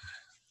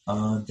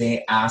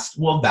 they asked,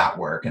 that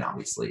work and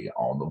obviously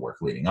all the work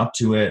leading up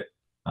to it,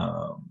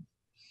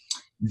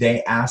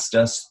 they asked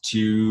us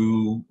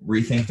to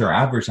rethink their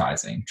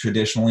advertising.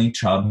 Traditionally,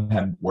 Chubb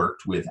had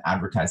worked with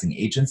advertising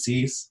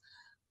agencies,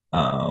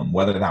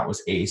 whether that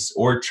was Ace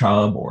or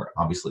Chubb, or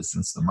obviously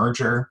since the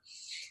merger.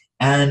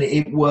 And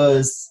it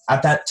was,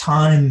 at that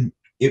time,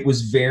 it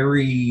was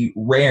very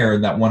rare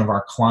that one of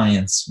our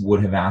clients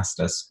would have asked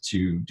us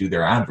to do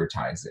their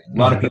advertising. A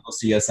lot of people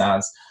see us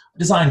as a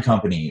design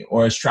company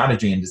or a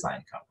strategy and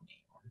design company.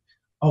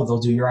 Oh, they'll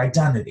do your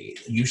identity.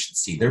 You should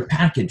see their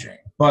packaging.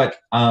 But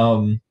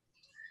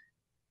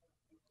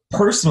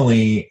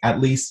personally,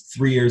 at least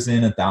 3 years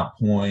in at that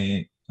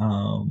point,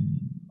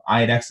 I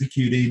had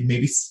executed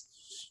maybe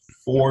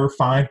 4 or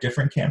 5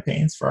 different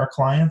campaigns for our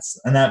clients.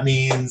 And that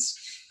means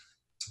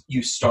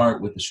you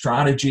start with the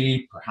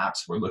strategy.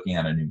 Perhaps we're looking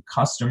at a new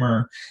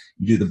customer.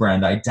 You do the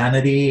brand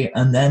identity.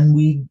 And then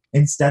we,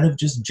 instead of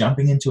just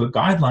jumping into a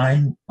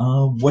guideline,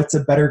 what's a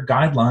better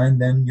guideline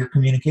than your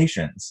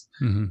communications?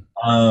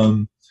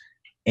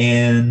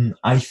 And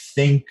I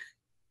think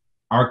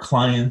our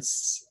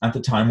clients at the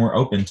time were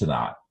open to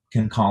that.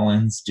 Can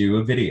Collins do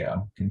a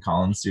video? Can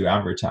Collins do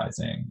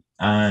advertising?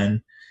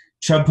 And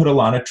Chubb put a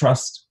lot of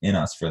trust in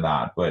us for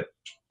that. But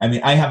I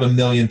mean, I have a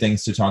million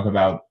things to talk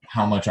about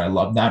how much I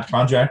love that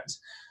project.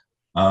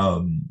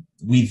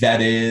 We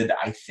vetted,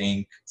 I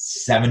think,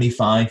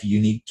 75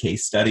 unique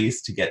case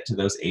studies to get to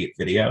those 8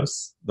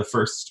 videos, the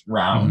first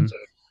round.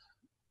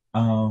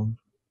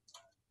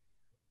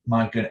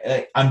 My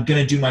goodness, I'm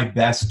going to do my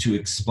best to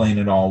explain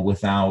it all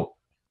without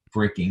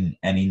breaking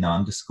any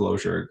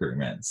non-disclosure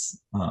agreements.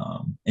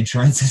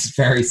 Insurance is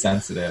very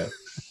sensitive.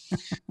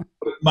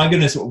 My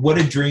goodness, what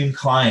a dream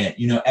client.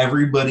 You know,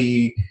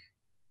 everybody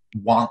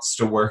wants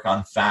to work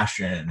on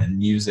fashion and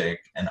music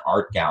and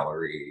art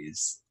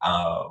galleries,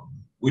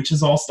 which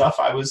is all stuff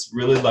I was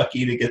really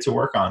lucky to get to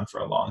work on for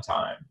a long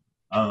time.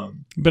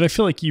 But I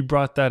feel like you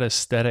brought that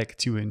aesthetic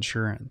to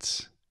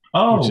insurance.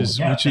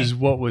 Which is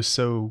what was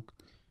so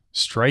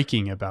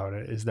striking about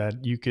it, is that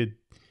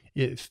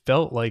it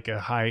felt like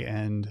a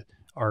high-end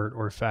art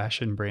or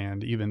fashion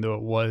brand, even though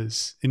it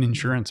was an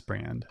insurance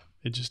brand.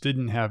 It just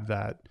didn't have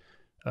that.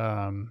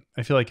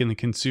 I feel like in the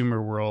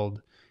consumer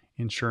world,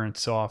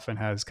 insurance so often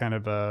has kind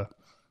of a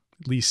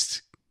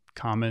lowest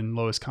common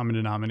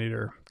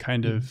denominator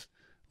kind of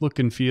look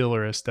and feel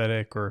or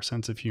aesthetic or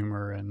sense of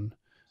humor. And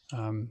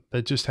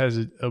that just has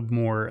a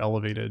more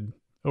elevated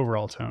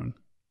overall tone.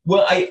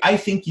 Well, I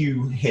think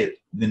you hit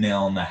the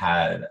nail on the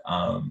head.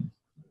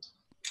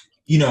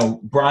 You know,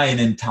 Brian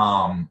and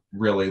Tom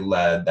really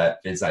led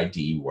that Viz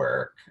ID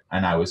work,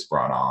 and I was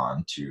brought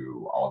on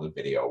to all the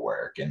video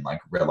work and like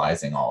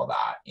realizing all of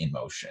that in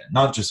motion,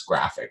 not just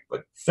graphic,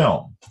 but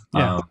film.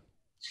 Yeah.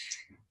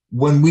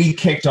 When we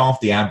kicked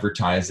off the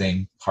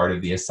advertising part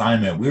of the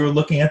assignment, we were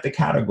looking at the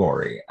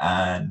category,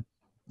 and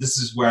this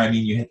is where, I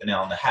mean, you hit the nail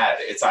on the head.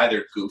 It's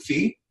either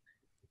goofy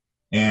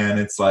and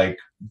it's like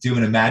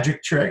doing a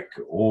magic trick,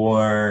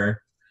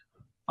 or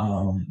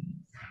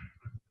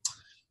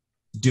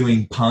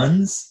doing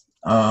puns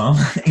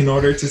in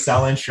order to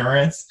sell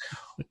insurance,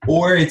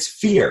 or it's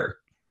fear.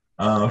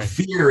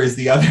 Fear is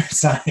the other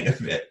side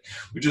of it,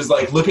 which is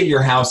like, look at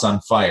your house on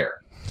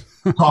fire.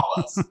 Call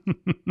us.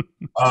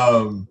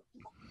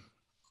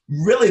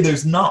 Really,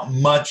 there's not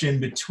much in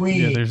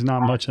between. Yeah, there's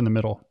not much in the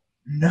middle.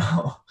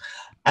 No.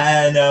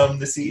 And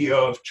the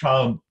CEO of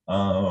Chubb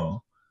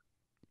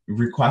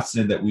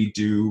requested that we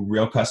do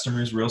real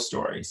customers, real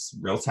stories,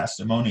 real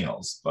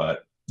testimonials,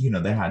 but you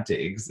know, they had to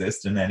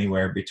exist in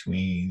anywhere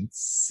between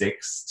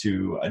 6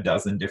 to a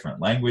dozen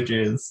different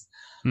languages.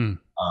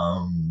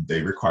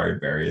 They required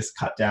various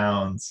cut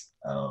downs.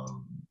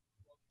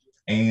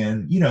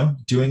 And, you know,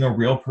 doing a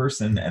real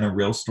person and a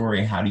real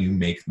story, how do you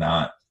make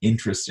that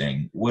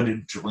interesting? What a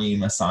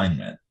dream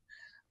assignment.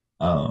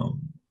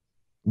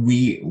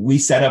 We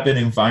set up an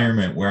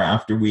environment where,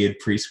 after we had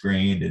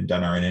pre-screened and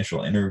done our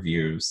initial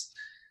interviews,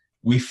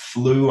 we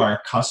flew our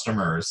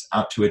customers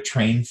out to a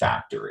train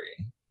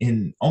factory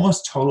in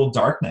almost total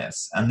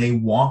darkness, and they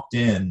walked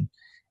in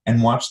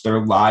and watched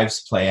their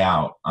lives play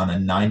out on a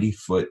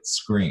 90-foot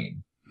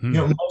screen. You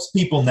know, most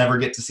people never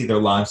get to see their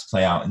lives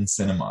play out in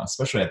cinema,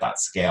 especially at that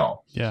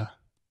scale. Yeah.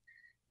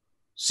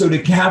 So to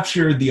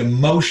capture the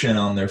emotion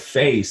on their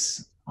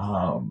face,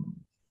 and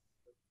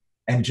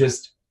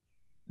just,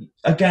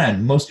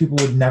 again, most people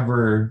would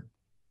never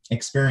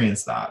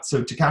experience that.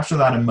 So to capture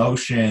that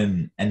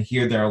emotion and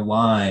hear their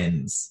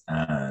lines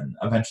and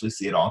eventually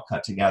see it all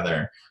cut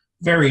together,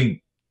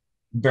 very,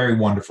 very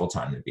wonderful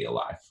time to be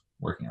alive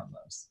working on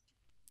those.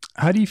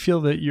 How do you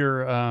feel that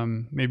your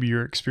maybe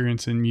your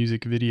experience in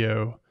music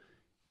video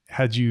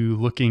had you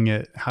looking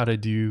at how to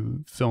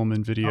do film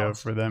and video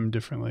for them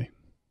differently?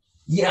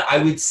 Yeah, I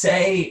would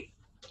say,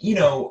 you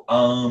know,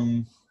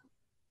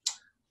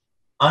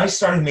 I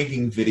started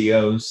making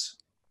videos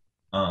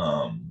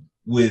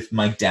with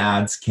my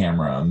dad's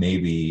camera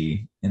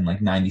maybe in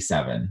like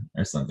 97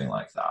 or something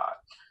like that.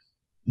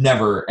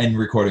 And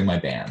recording my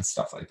band,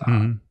 stuff like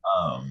that.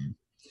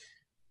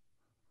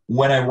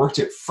 When I worked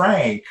at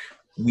Frank,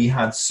 we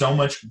had so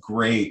much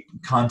great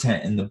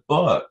content in the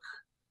book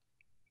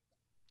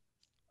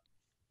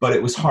but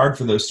it was hard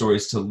for those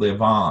stories to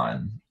live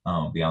on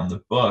beyond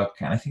the book.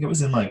 And I think it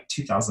was in like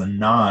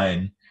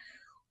 2009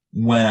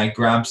 when I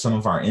grabbed some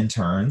of our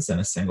interns and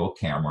a single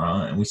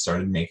camera, and we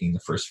started making the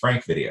first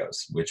Frank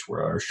videos, which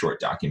were our short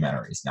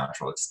documentaries,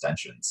 natural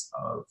extensions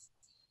of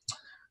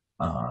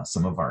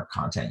some of our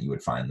content you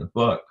would find in the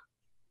book.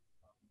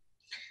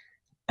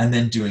 And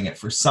then doing it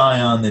for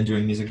Scion, then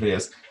doing music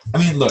videos. I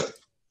mean, look,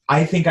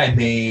 I think I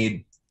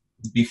made,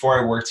 before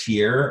I worked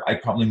here, I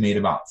probably made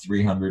about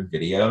 300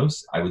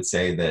 videos. I would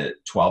say that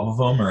 12 of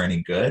them are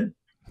any good.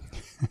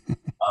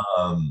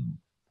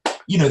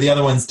 The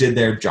other ones did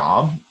their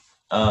job.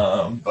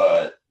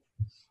 But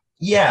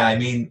yeah, I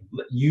mean,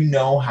 you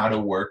know how to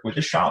work with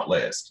a shot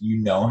list. You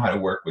know how to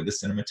work with a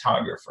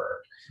cinematographer.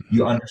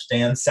 You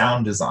understand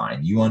sound design.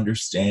 You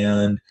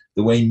understand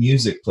the way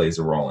music plays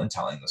a role in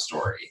telling the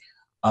story.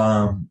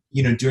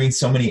 Doing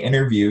so many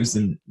interviews,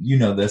 and you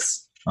know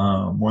this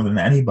more than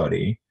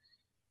anybody,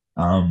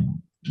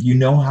 you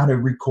know how to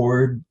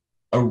record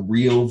a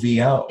real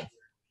VO,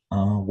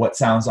 what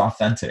sounds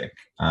authentic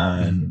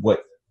and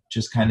what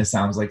just kind of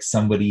sounds like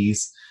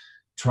somebody's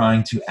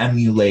trying to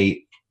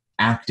emulate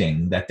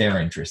acting that they're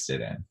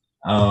interested in.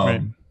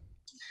 Right.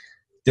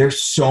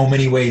 There's so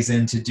many ways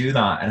in to do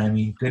that. And I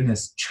mean,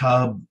 goodness,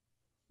 Chub,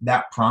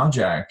 that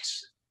project,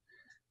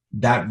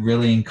 that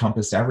really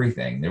encompassed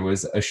everything. There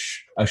was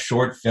a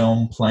short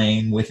film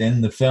playing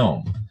within the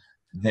film.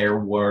 There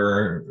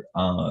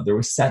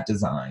was set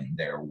design.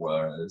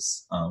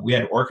 We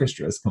had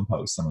orchestras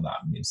compose some of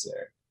that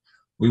music.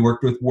 We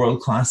worked with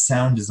world-class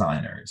sound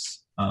designers.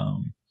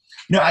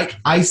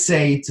 I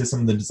say to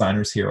some of the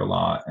designers here a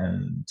lot,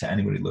 and to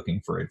anybody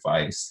looking for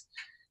advice,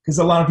 because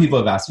a lot of people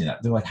have asked me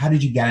that. They're like, how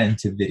did you get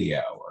into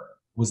video? Or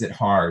was it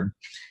hard?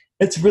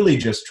 It's really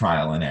just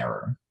trial and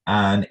error.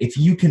 And if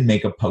you can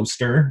make a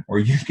poster or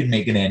you can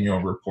make an annual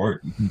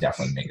report, you can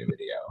definitely make a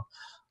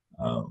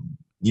video.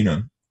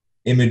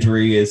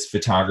 Imagery is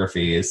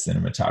photography, is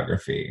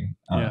cinematography.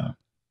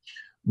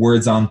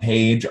 Words on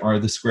page are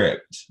the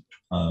script.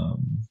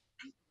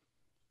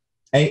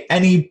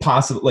 Any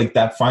possible, like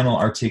that final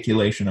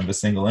articulation of a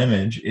single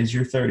image is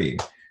your 30.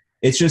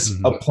 It's just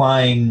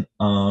applying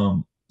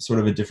sort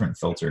of a different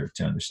filter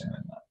to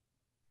understanding that.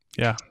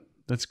 Yeah,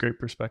 that's great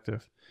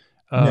perspective.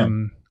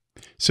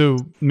 So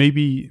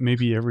maybe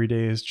every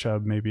day is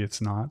Chub, maybe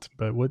it's not.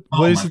 But what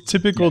does a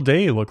typical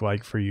day look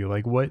like for you?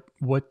 Like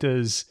what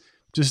does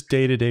just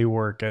day-to-day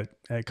work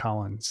at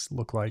Collins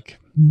look like?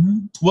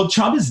 Well,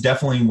 Chub is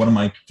definitely one of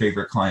my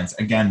favorite clients.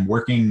 Again,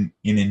 working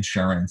in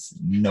insurance,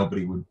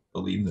 nobody would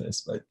believe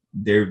this, but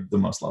they're the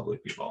most lovely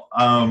people.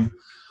 Oh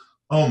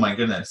my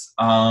goodness.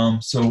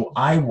 So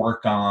I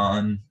work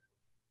on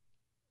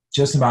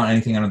just about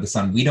anything under the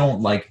sun. We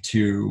don't like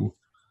to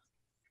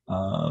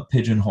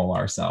pigeonhole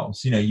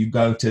ourselves. You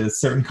go to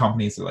certain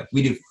companies that are like,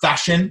 we do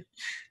fashion,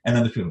 and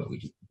other people that we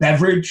do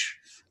beverage.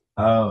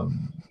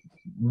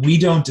 We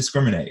don't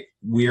discriminate.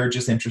 We are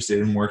just interested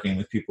in working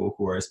with people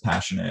who are as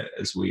passionate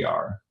as we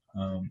are.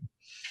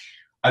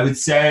 I would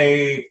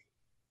say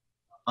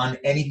on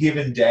any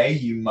given day,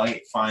 you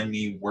might find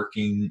me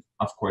working,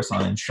 of course,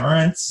 on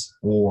insurance,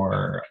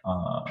 or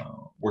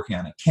working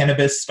on a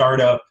cannabis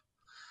startup,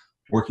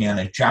 working on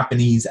a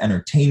Japanese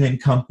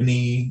entertainment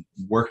company,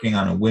 working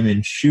on a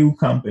women's shoe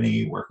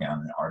company, working on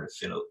an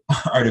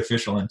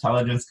artificial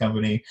intelligence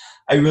company.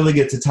 I really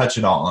get to touch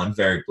it all. I'm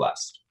very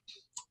blessed.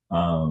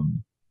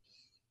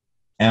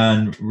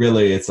 And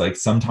really, it's like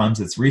sometimes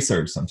it's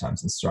research,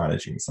 sometimes it's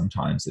strategy,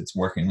 sometimes it's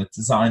working with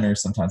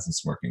designers, sometimes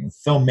it's working with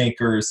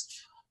filmmakers,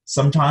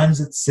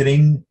 sometimes it's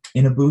sitting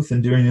in a booth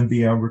and doing a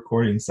VO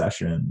recording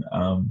session.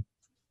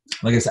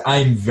 Like I said,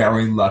 I'm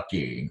very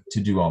lucky to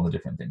do all the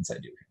different things I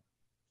do.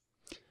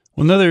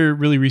 Well, another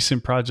really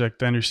recent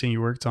project I understand you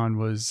worked on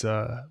was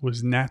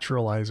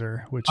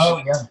Naturalizer, which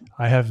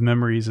I have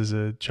memories as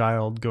a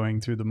child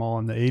going through the mall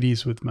in the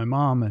 80s with my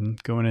mom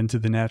and going into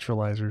the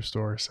Naturalizer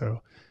store.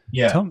 So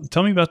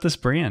tell me about this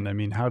brand. I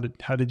mean, how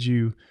did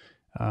you,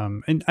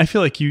 and I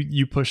feel like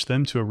you pushed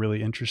them to a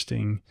really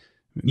interesting,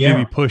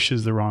 maybe push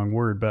is the wrong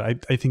word,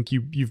 but I think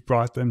you've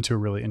brought them to a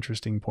really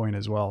interesting point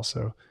as well.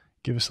 So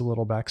give us a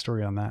little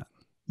backstory on that.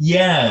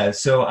 Yeah.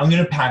 So I'm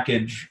going to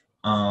package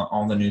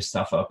all the new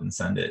stuff up and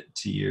send it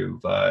to you.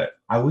 But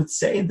I would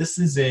say this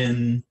is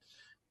in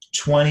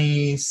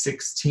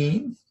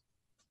 2016.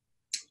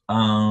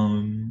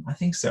 I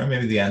think so,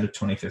 maybe the end of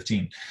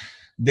 2015.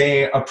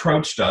 They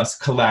approached us,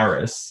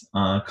 Caleres,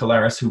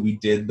 who we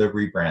did the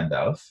rebrand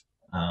of,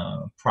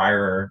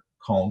 prior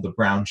called the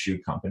Brown Shoe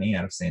Company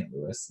out of St.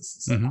 Louis. This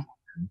is a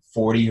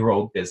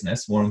 40-year-old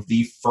business, one of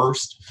the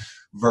first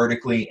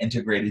vertically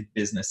integrated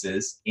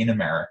businesses in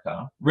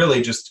America,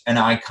 really just an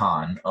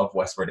icon of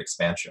westward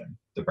expansion,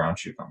 the Brown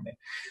Shoe Company.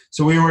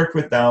 So we worked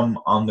with them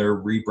on their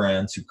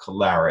rebrand to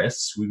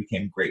Caleres. We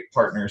became great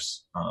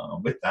partners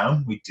with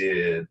them. We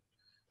did,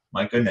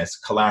 my goodness,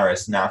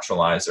 Caleres,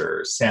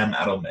 Naturalizer, Sam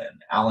Edelman,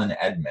 Alan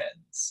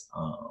Edmonds,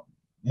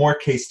 more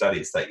case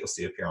studies that you'll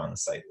see appear on the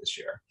site this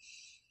year.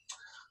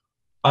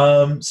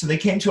 So they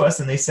came to us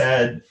and they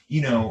said,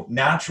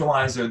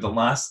 Naturalizer, the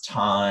last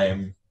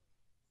time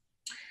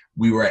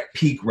we were at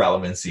peak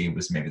relevancy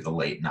was maybe the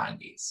late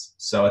 90s.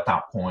 So at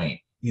that point,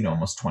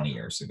 almost 20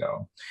 years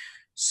ago.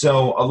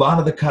 So a lot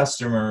of the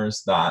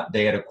customers that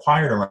they had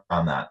acquired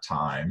around that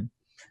time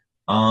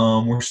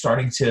were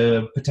starting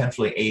to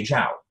potentially age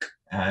out,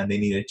 and they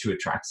needed to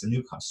attract some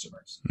new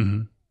customers.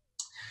 Mm-hmm.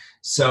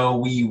 So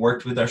we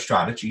worked with our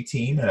strategy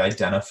team at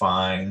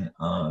identifying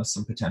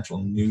some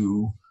potential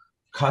new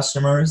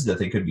customers that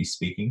they could be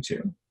speaking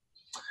to.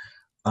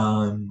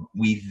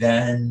 We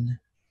then,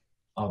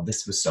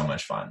 this was so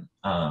much fun.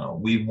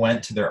 We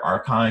went to their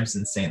archives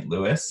in St.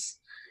 Louis,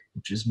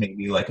 which is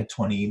maybe like a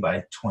 20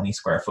 by 20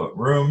 square foot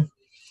room.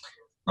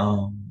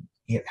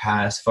 It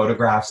has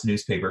photographs,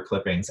 newspaper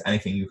clippings,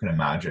 anything you can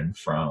imagine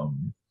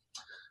from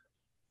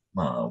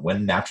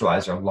when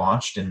Naturalizer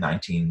launched in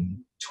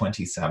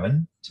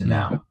 1927 to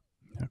now.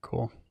 Yeah,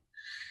 cool.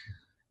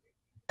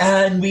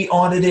 And we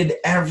audited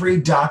every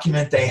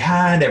document they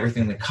had,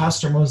 everything the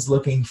customer was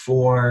looking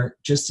for,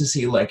 just to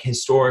see like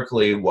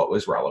historically what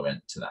was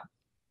relevant to them.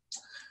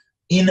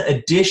 In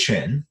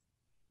addition,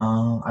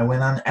 I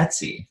went on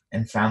Etsy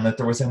and found that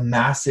there was a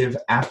massive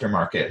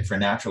aftermarket for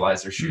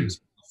Naturalizer shoes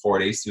from the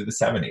 40s through the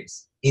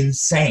 70s.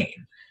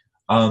 Insane.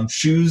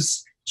 Shoe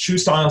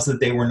styles that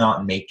they were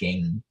not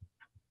making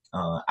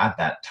at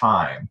that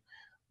time.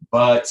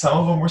 But some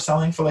of them were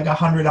selling for like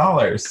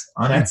 $100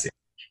 on Etsy.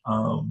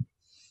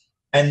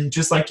 And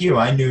just like you,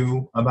 I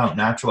knew about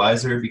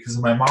Naturalizer because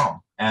of my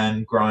mom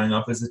and growing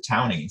up as a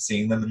townie,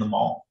 seeing them in the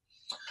mall.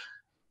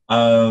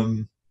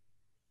 So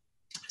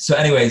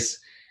anyways,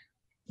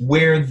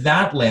 where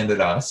that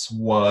landed us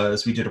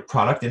was we did a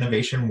product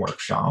innovation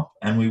workshop,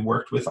 and we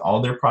worked with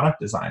all their product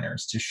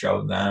designers to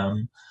show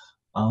them,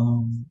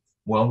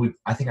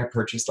 I think I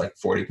purchased like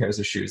 40 pairs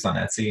of shoes on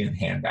Etsy and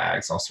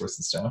handbags, all sorts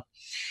of stuff.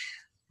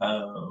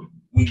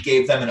 We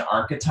gave them an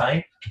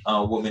archetype,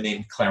 a woman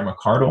named Claire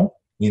McCardle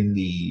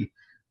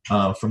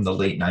from the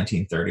late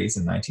 1930s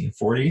and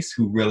 1940s,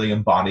 who really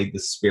embodied the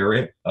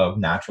spirit of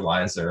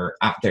Naturalizer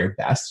at their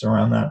best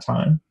around that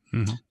time.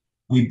 Mm-hmm.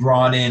 We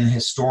brought in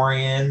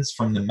historians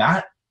from the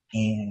Met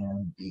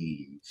and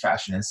the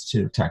Fashion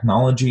Institute of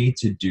Technology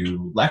to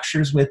do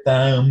lectures with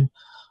them.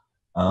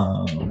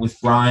 With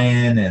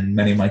Brian and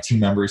many of my team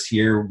members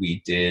here,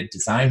 we did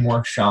design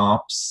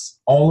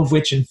workshops, all of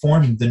which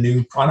informed the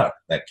new product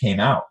that came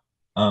out.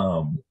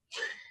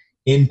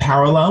 In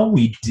parallel,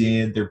 we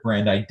did their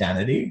brand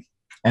identity.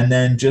 And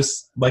then,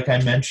 just like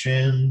I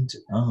mentioned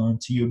to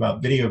you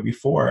about video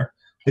before,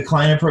 the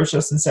client approached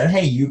us and said,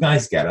 hey, you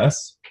guys get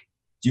us.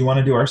 Do you want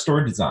to do our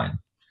store design?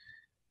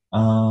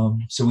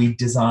 So we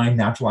designed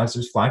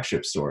Naturalizer's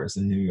flagship stores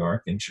in New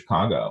York and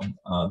Chicago.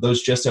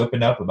 Those just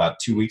opened up about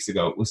 2 weeks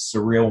ago. It was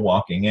surreal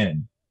walking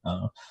in.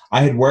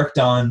 I had worked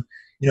on,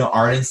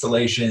 art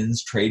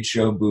installations, trade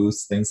show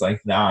booths, things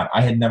like that.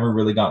 I had never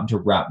really gotten to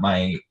wrap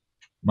my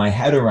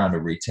head around a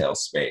retail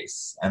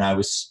space. And I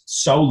was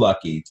so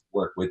lucky to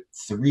work with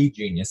 3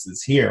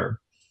 geniuses here.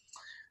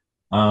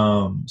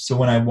 So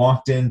when I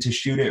walked in to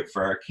shoot it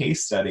for our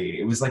case study,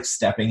 it was like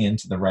stepping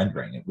into the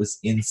rendering. It was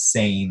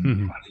insane.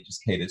 Mm-hmm. They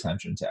just paid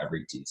attention to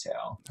every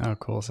detail. How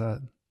cool is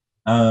that?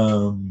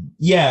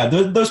 Yeah,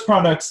 those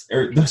projects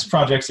are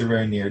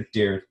very near and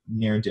dear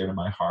to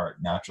my heart.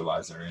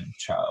 Naturalizer and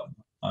Chubb.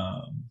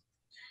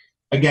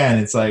 Again,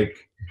 it's like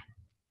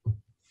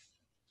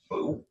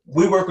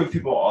we work with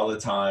people all the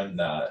time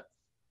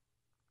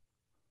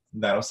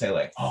that'll say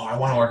like, oh, I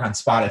want to work on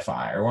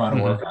Spotify or I want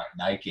to work on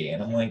Nike.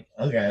 And I'm like,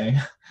 okay,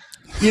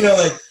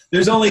 like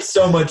there's only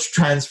so much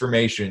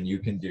transformation you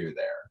can do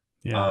there.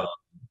 Yeah.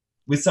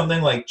 With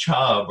something like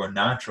Chubb or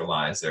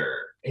Naturalizer,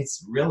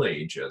 it's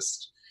really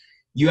just,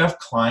 you have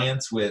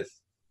clients with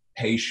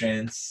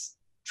patience,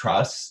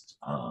 trust,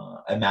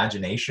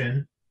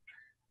 imagination.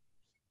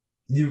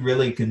 You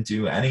really can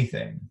do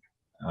anything.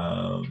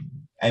 And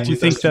do you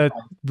think that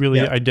really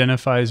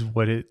identifies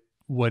what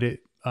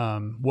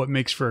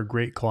makes for a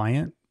great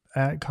client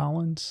at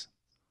Collins?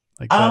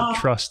 Like that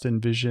trust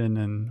and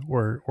vision,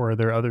 or are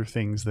there other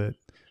things that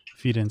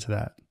feed into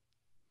that?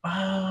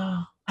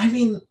 I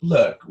mean,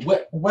 look,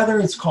 whether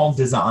it's called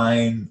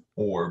design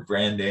or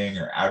branding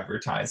or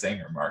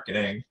advertising or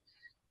marketing,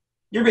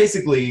 you're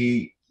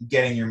basically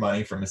getting your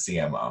money from a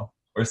CMO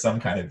or some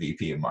kind of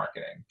VP of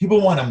marketing. People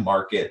want to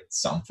market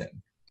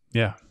something.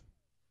 Yeah.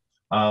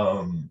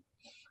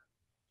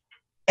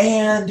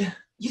 And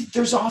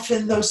there's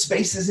often those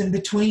spaces in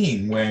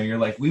between where you're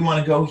like, we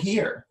want to go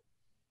here.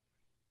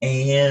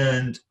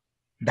 And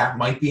that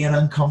might be an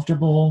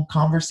uncomfortable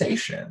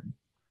conversation.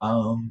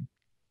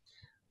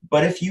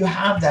 But if you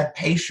have that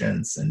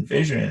patience and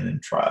vision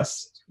and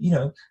trust,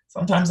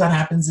 sometimes that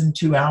happens in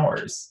 2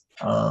 hours.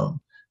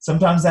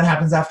 Sometimes that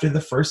happens after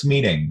the first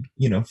meeting,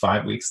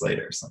 5 weeks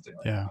later, something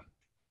like that.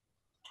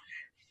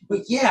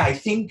 But yeah, I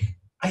think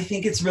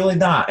it's really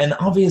that. And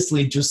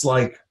obviously just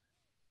like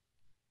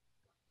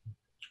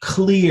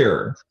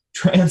clear,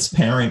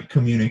 transparent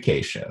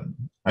communication.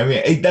 I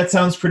mean, that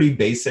sounds pretty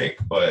basic,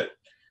 but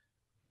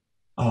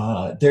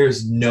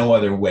there's no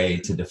other way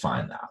to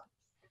define that.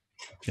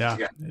 Yeah.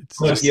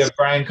 Look, you have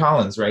Brian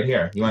Collins right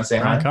here. You want to say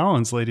Brian hi?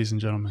 Collins, ladies and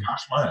gentlemen.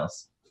 Josh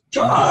Miles.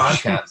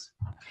 Josh,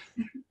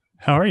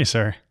 How are you,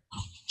 sir?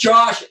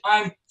 Josh,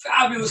 I'm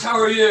fabulous. How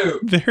are you?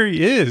 There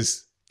he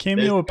is.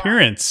 Cameo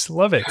appearance.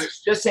 Love it. I was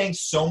just saying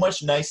so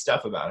much nice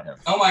stuff about him.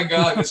 Oh my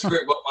God, that's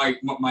great.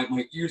 But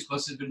my ears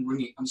must have been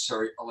ringing. I'm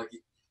sorry.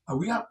 Are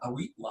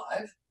we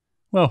live?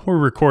 Well, we're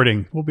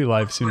recording. We'll be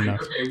live soon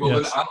enough. Okay,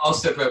 well, Yes. then I'll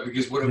step out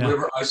because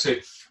whatever I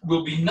say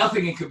will be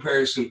nothing in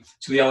comparison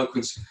to the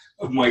eloquence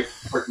of my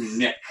partner,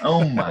 Nick.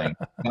 Oh my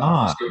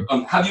God. So,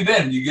 how have you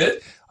been? You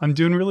good? I'm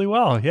doing really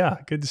well. Yeah.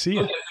 Good to see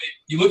you.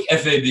 You look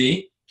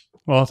FAB.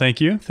 Well,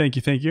 thank you. Thank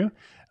you.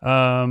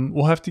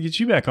 We'll have to get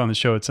you back on the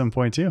show at some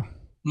point too.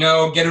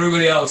 No, get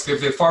everybody else. They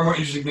have far more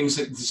interesting things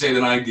to say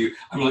than I do.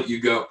 I'm going to let you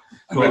go.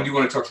 Cool. I do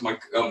want to talk to my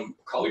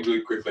colleague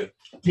really quickly.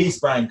 Peace,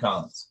 Brian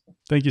Collins.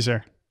 Thank you,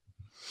 sir.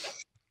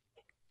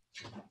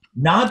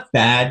 Not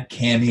bad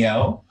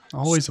cameo.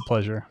 Always a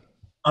pleasure.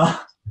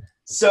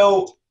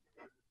 So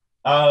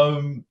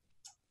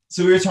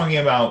we were talking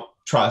about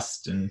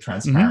trust and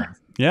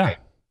transparency. Yeah. Right?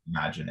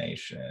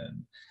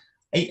 Imagination.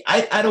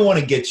 I don't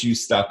want to get you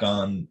stuck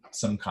on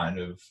some kind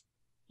of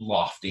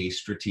lofty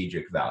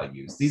strategic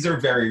values. These are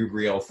very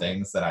real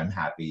things that I'm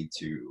happy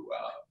to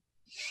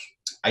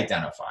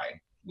identify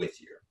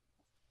with you.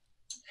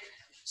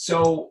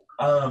 So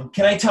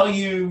can I tell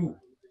you,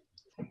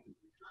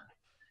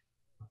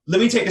 let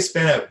me take a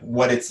spin at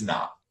what it's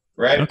not,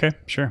 right? Okay,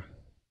 sure.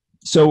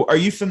 So are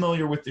you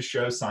familiar with the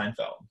show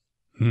Seinfeld?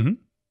 Mm-hmm.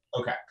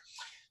 Okay.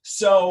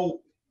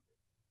 So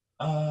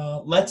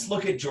let's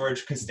look at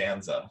George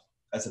Costanza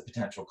as a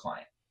potential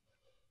client.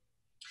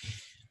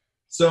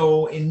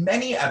 So in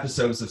many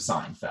episodes of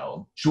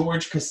Seinfeld,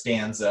 George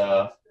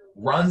Costanza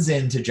runs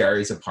into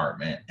Jerry's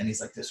apartment and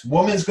he's like, this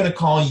woman's going to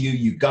call you.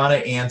 You got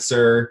to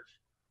answer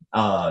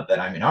that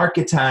I'm an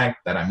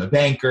architect, that I'm a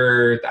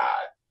banker, that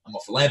I'm a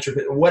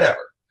philanthropist, or whatever.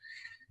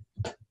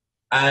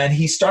 And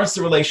he starts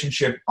the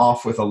relationship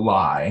off with a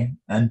lie.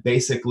 And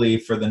basically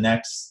for the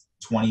next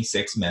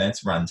 26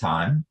 minutes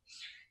runtime,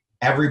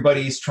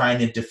 everybody's trying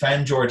to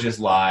defend George's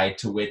lie,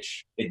 to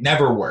which it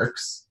never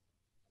works.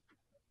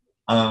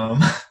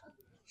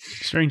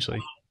 Strangely.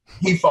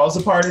 He falls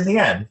apart in the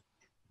end,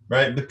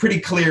 right? The pretty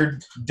clear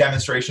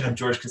demonstration of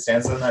George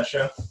Costanza in that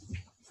show.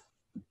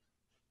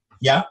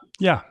 Yeah?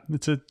 Yeah,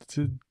 it's a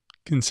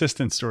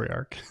consistent story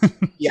arc.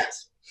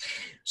 Yes.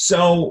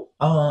 So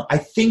I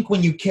think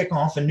when you kick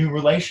off a new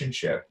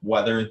relationship,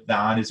 whether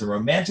that is a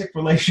romantic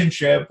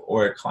relationship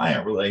or a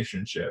client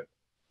relationship,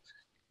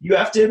 you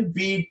have to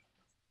be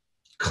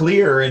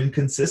clear and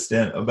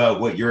consistent about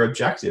what your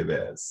objective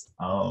is.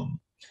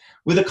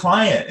 With a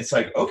client, it's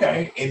like,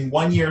 okay, in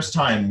 1 year's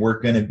time, we're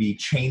going to be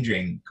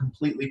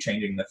completely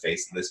changing the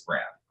face of this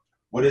brand.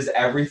 What is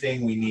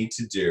everything we need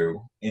to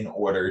do in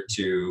order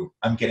to,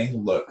 I'm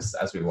getting looks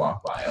as we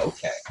walk by.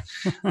 Okay.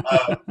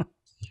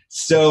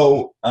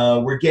 So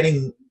we're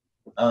getting,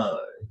 to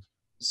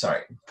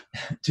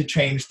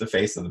change the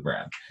face of the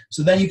brand.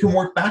 So then you can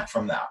work back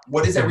from that.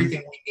 What is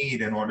everything we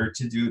need in order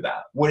to do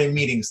that? What do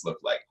meetings look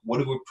like? What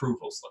do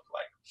approvals look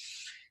like?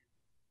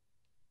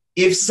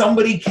 If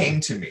somebody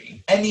came to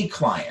me, any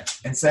client,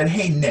 and said,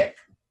 hey, Nick,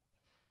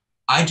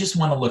 I just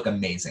want to look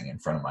amazing in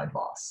front of my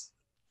boss.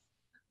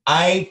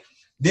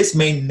 This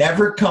may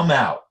never come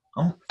out.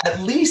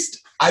 At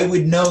least I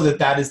would know that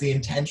that is the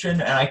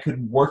intention, and I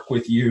could work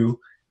with you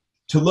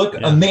to look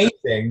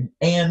amazing,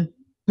 and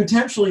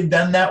potentially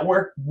then that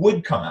work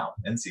would come out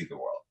and see the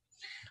world.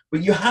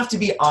 But you have to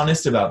be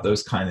honest about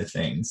those kind of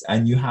things,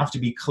 and you have to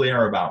be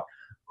clear about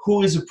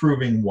who is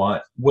approving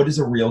what does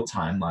a real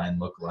timeline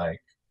look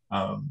like.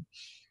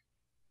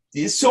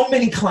 So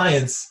many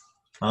clients,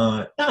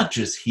 not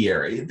just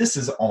here, this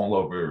is all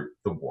over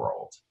the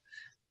world.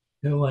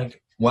 They're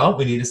like, well,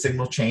 we need a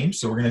signal change,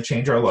 so we're going to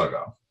change our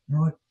logo. And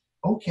we're like,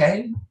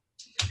 okay,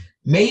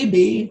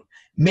 maybe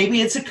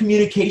it's a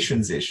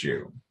communications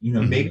issue.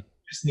 Maybe you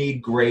just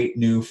need great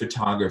new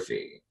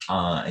photography,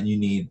 and you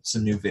need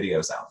some new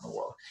videos out in the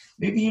world.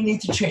 Maybe you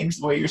need to change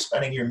the way you're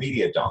spending your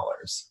media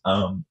dollars.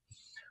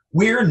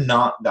 We're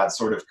not that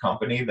sort of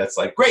company that's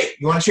like, great,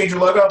 you want to change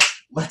your logo?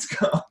 Let's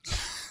go.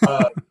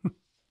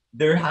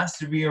 There has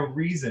to be a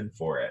reason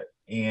for it.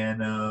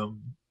 And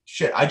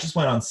I just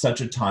went on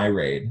such a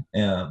tirade.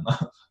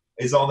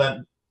 Is all that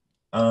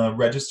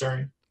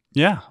registering?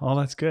 Yeah, all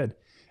that's good.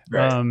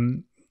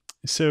 Right.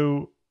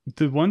 So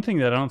the one thing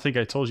that I don't think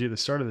I told you at the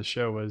start of the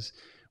show was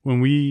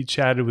when we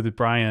chatted with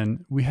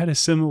Brian, we had a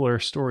similar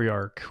story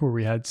arc where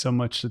we had so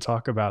much to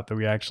talk about that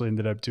we actually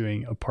ended up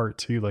doing a part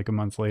 2 like a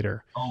month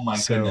later. Oh my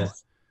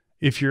goodness.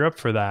 If you're up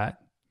for that,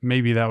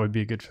 maybe that would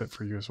be a good fit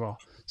for you as well.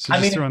 So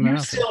I mean,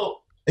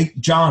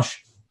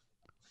 Josh,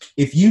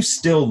 if you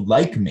still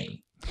like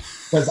me,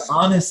 because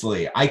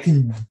honestly, I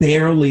can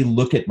barely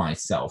look at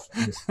myself.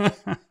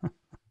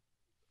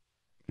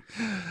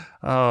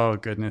 Oh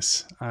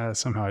goodness.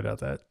 Somehow I doubt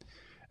that.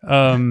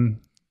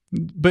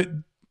 But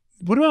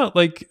what about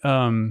like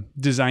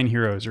design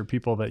heroes or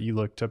people that you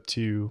looked up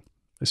to,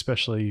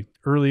 especially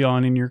early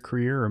on in your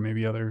career, or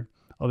maybe other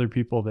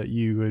people that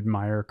you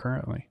admire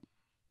currently?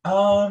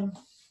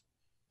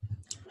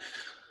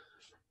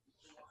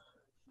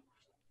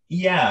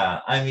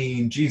 Yeah, I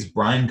mean, geez,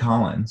 Brian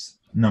Collins,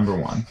 number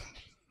one.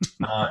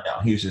 No,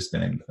 he's just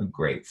been a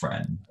great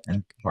friend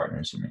and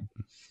partner to me.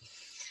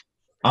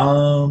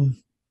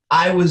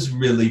 I was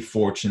really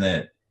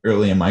fortunate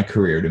early in my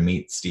career to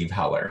meet Steve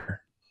Heller.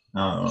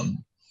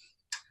 And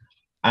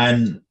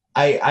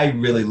I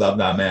really love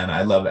that man.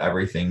 I love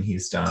everything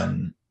he's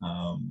done.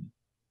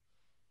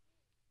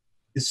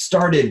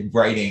 Started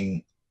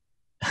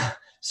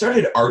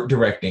art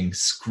directing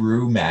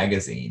Screw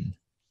magazine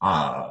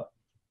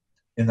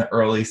in the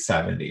early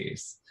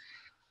 70s.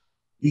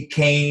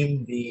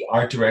 Became the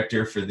art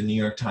director for the New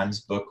York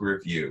Times Book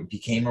Review,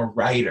 became a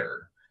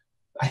writer.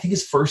 I think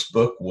his first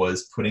book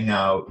was putting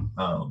out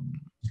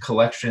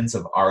collections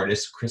of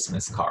artist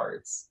Christmas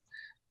cards.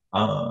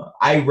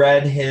 I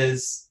read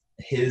his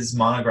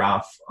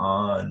monograph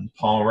on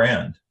Paul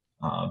Rand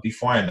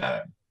before I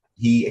met him.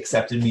 He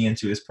accepted me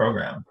into his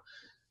program.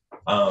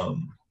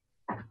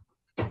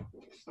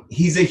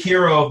 He's a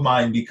hero of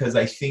mine because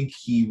I think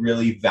he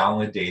really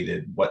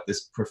validated what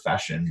this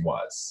profession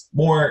was.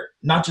 More,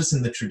 not just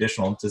in the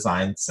traditional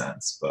design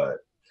sense,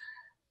 but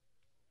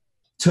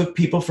took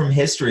people from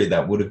history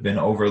that would have been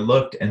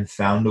overlooked and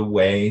found a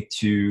way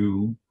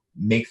to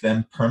make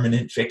them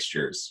permanent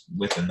fixtures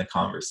within the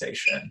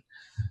conversation.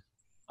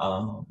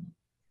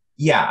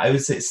 Yeah, I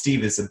would say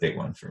Steve is a big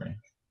one for me.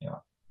 Yeah.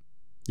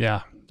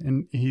 Yeah.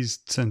 And he's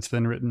since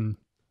then written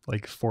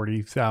like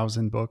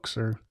 40,000 books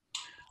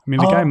the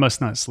guy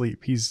must not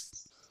sleep.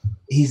 He's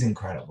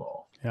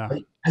incredible. Yeah.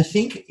 I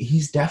think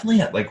he's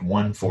definitely at like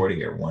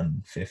 140 or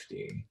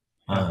 150.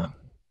 Yeah.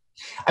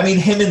 I mean,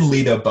 him and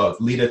Lita both.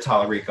 Lita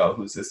Tallarico,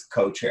 who's this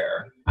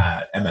co-chair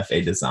at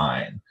MFA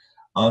Design.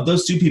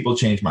 Those two people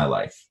changed my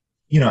life.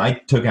 I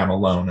took out a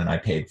loan and I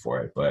paid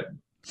for it, but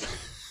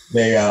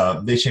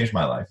they changed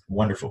my life.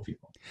 Wonderful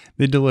people.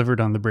 They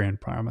delivered on the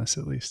brand promise,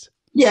 at least.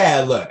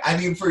 Yeah, look, I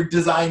mean, for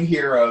design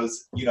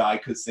heroes, I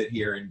could sit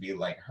here and be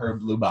like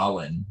Herb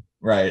Lubalin,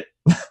 right?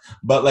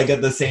 But like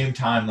at the same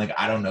time, like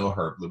I don't know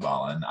Herb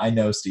Lubalin. I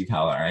know Steve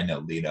Heller. I know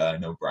Lita. I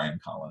know Brian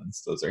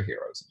Collins. Those are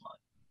heroes of mine.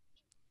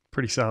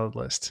 Pretty solid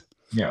list.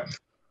 Yeah.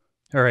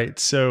 All right.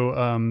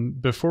 So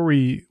before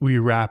we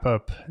wrap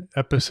up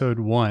episode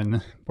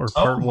 1 or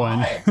part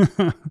 1,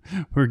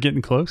 we're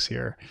getting close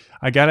here.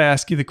 I got to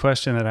ask you the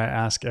question that I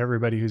ask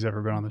everybody who's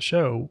ever been on the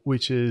show,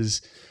 which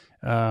is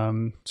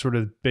sort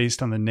of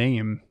based on the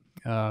name.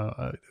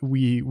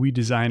 We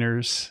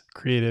designers,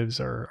 creatives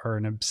are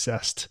an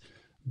obsessed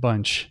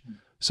bunch.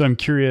 So I'm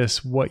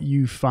curious what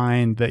you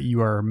find that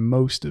you are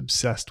most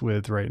obsessed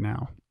with right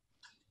now.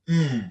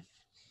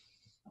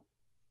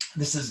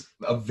 This is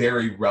a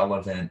very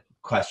relevant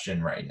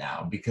question right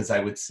now, because I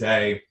would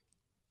say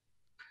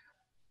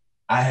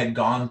I had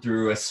gone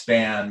through a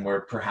span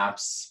where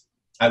perhaps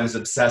I was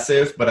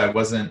obsessive, but I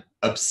wasn't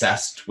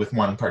obsessed with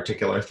one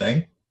particular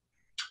thing.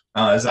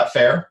 Is that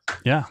fair?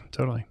 Yeah,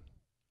 totally.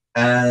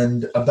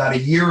 And about a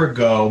year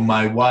ago,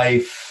 my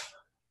wife,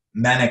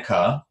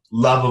 Menica,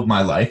 love of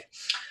my life,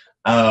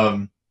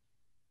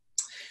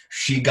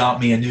 she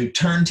got me a new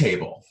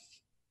turntable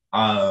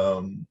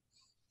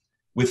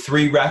with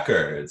 3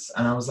 records.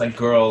 And I was like,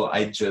 girl,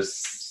 I don't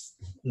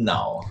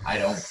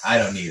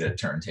need a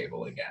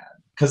turntable again.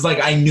 Cause like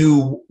I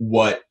knew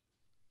what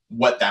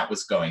that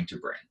was going to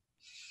bring.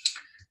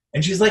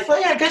 And she's like, well,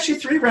 yeah, I got you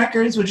 3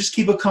 records. We'll just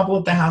keep a couple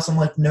at the house. I'm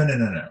like, no.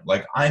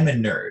 Like I'm a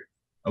nerd.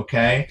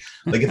 Okay.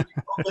 Like if I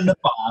open the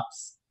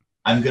box,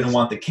 I'm going to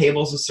want the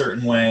cables a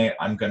certain way.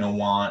 I'm going to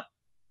want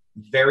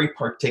very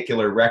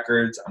particular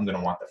records. I'm going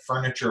to want the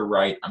furniture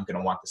right. I'm going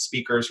to want the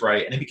speakers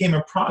right. And it became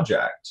a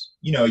project.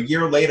 A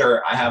year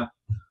later, I have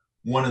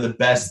one of the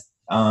best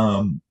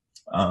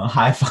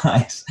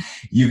hi-fis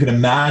you can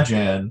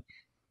imagine.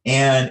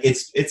 And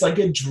it's like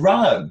a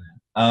drug.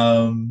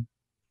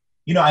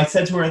 I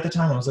said to her at the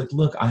time, I was like,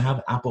 look, I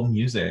have Apple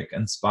Music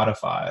and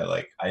Spotify.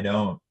 Like, I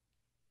don't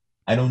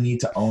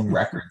need to own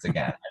records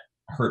again.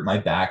 I hurt my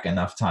back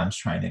enough times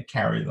trying to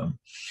carry them.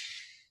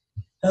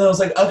 And I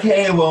was like,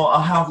 okay, well,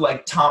 I'll have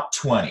like top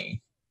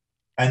 20.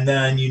 And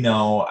then,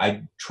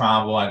 I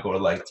travel, I go to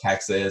like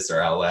Texas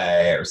or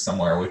LA or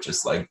somewhere with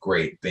just like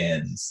great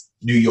bins,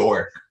 New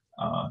York,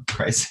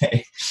 Christ's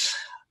sake.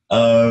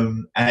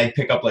 And I'd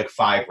pick up like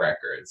 5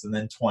 records, and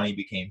then 20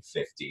 became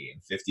 50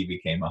 and 50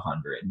 became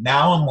 100.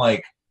 Now I'm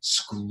like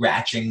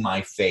scratching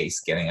my face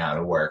getting out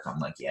of work. I'm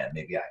like, yeah,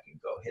 maybe I can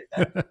go hit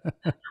that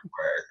after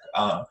work.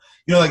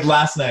 Like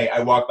last night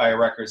I walked by a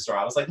record store.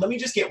 I was like, let me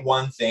just get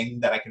one thing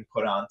that I can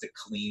put on to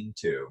clean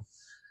to.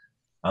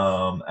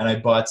 And I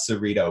bought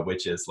Sarita,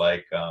 which is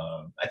like,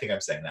 I think I'm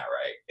saying that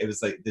right. It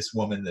was like this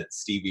woman that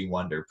Stevie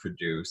Wonder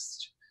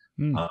produced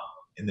in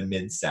the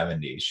mid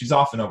 70s. She's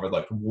often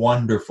overlooked,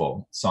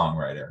 wonderful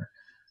songwriter.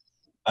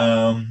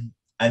 And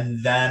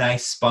then I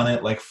spun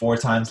it like 4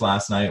 times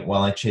last night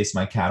while I chased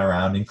my cat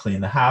around and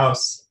cleaned the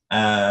house.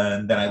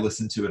 And then I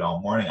listened to it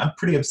all morning. I'm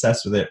pretty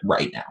obsessed with it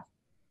right now.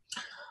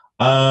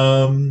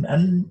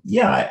 And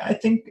yeah, I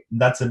think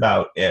that's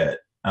about it.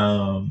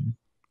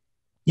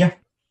 Yeah.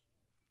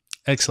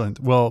 Excellent.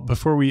 Well,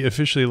 before we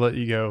officially let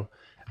you go,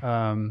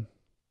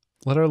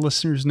 let our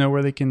listeners know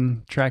where they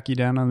can track you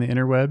down on the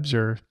interwebs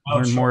or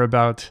learn sure. more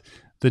about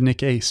the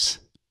Nick Ace.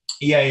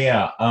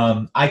 Yeah.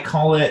 I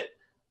call it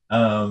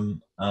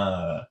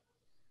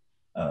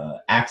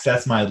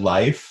Access My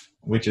Life,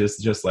 which is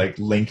just like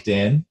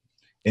LinkedIn,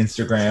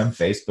 Instagram,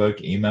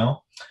 Facebook,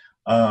 email.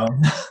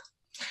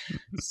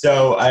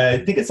 So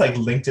I think it's like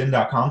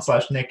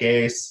linkedin.com/Nick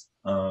Ace,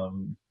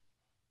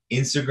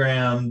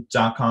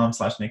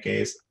 Instagram.com/Nick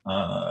Ace,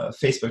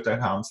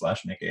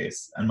 Facebook.com/Nick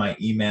Ace, and my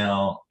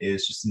email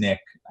is just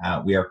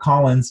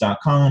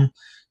nick@wearecollins.com.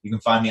 You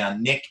can find me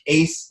on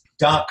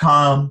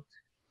nickace.com.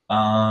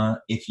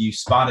 If you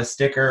spot a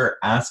sticker,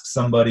 ask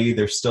somebody.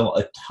 There's still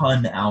a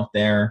ton out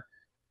there,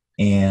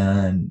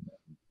 and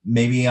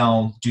maybe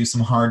I'll do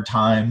some hard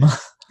time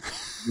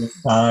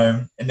this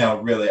time. No,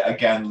 really,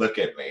 again, look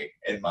at me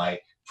in my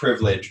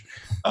privilege,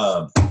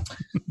 my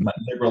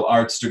liberal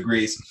arts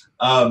degrees.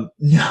 Yeah,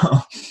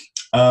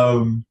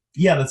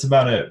 that's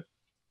about it.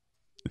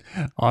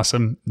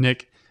 Awesome.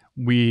 Nick,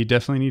 we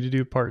definitely need to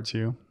do part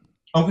 2.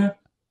 Okay.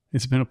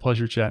 It's been a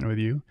pleasure chatting with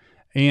you.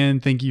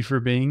 And thank you for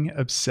being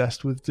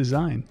obsessed with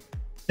design.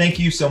 Thank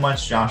you so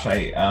much, Josh.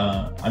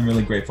 I'm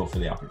really grateful for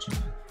the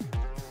opportunity.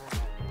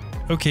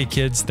 Okay,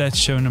 kids, that's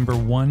show number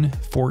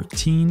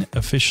 114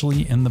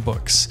 officially in the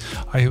books.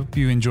 I hope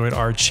you enjoyed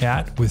our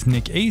chat with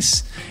Nick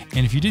Ace.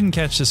 And if you didn't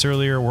catch this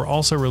earlier, we're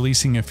also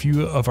releasing a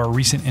few of our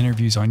recent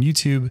interviews on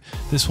YouTube.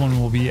 This one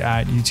will be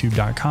at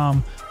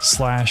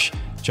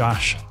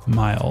youtube.com/Josh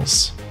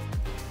Miles.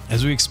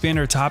 As we expand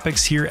our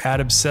topics here at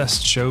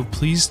Obsessed Show,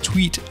 please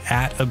tweet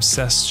at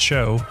Obsessed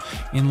Show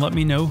and let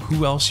me know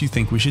who else you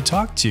think we should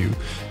talk to.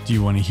 Do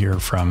you want to hear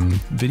from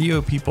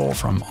video people,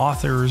 from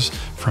authors,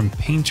 from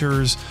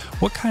painters?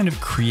 What kind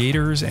of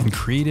creators and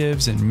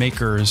creatives and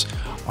makers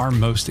are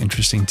most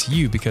interesting to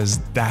you? Because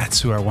that's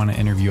who I want to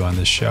interview on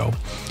this show.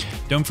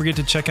 Don't forget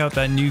to check out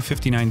that new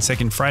 59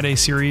 Second Friday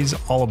series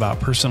all about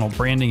personal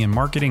branding and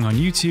marketing on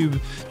YouTube.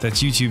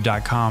 That's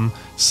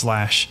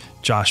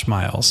youtube.com/Josh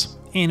Miles.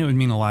 And it would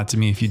mean a lot to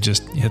me if you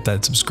just hit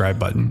that subscribe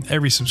button.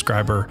 Every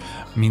subscriber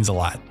means a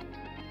lot.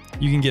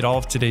 You can get all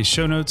of today's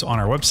show notes on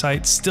our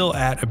website, still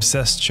at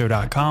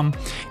obsessedshow.com.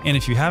 And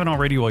if you haven't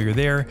already while you're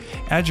there,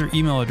 add your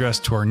email address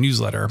to our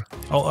newsletter.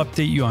 I'll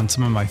update you on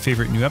some of my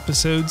favorite new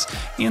episodes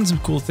and some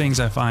cool things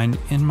I find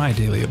in my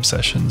daily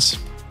obsessions.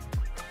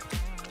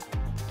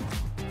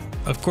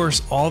 Of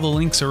course, all the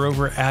links are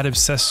over at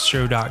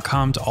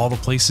obsessedshow.com to all the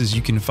places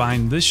you can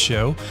find this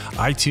show: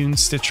 iTunes,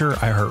 Stitcher,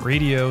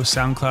 iHeartRadio,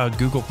 SoundCloud,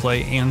 Google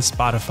Play, and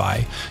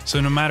Spotify.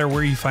 So no matter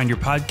where you find your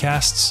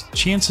podcasts,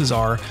 chances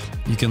are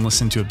you can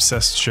listen to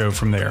Obsessed Show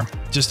from there.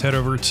 Just head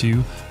over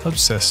to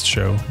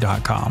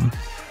obsessedshow.com.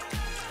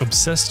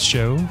 Obsessed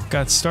Show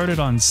got started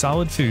on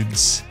solid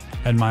foods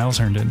at Miles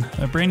Herndon,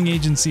 a branding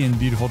agency in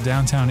beautiful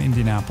downtown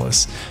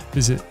Indianapolis.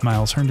 Visit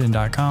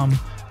milesherndon.com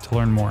to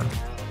learn more.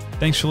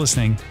 Thanks for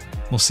listening.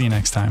 We'll see you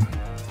next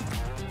time.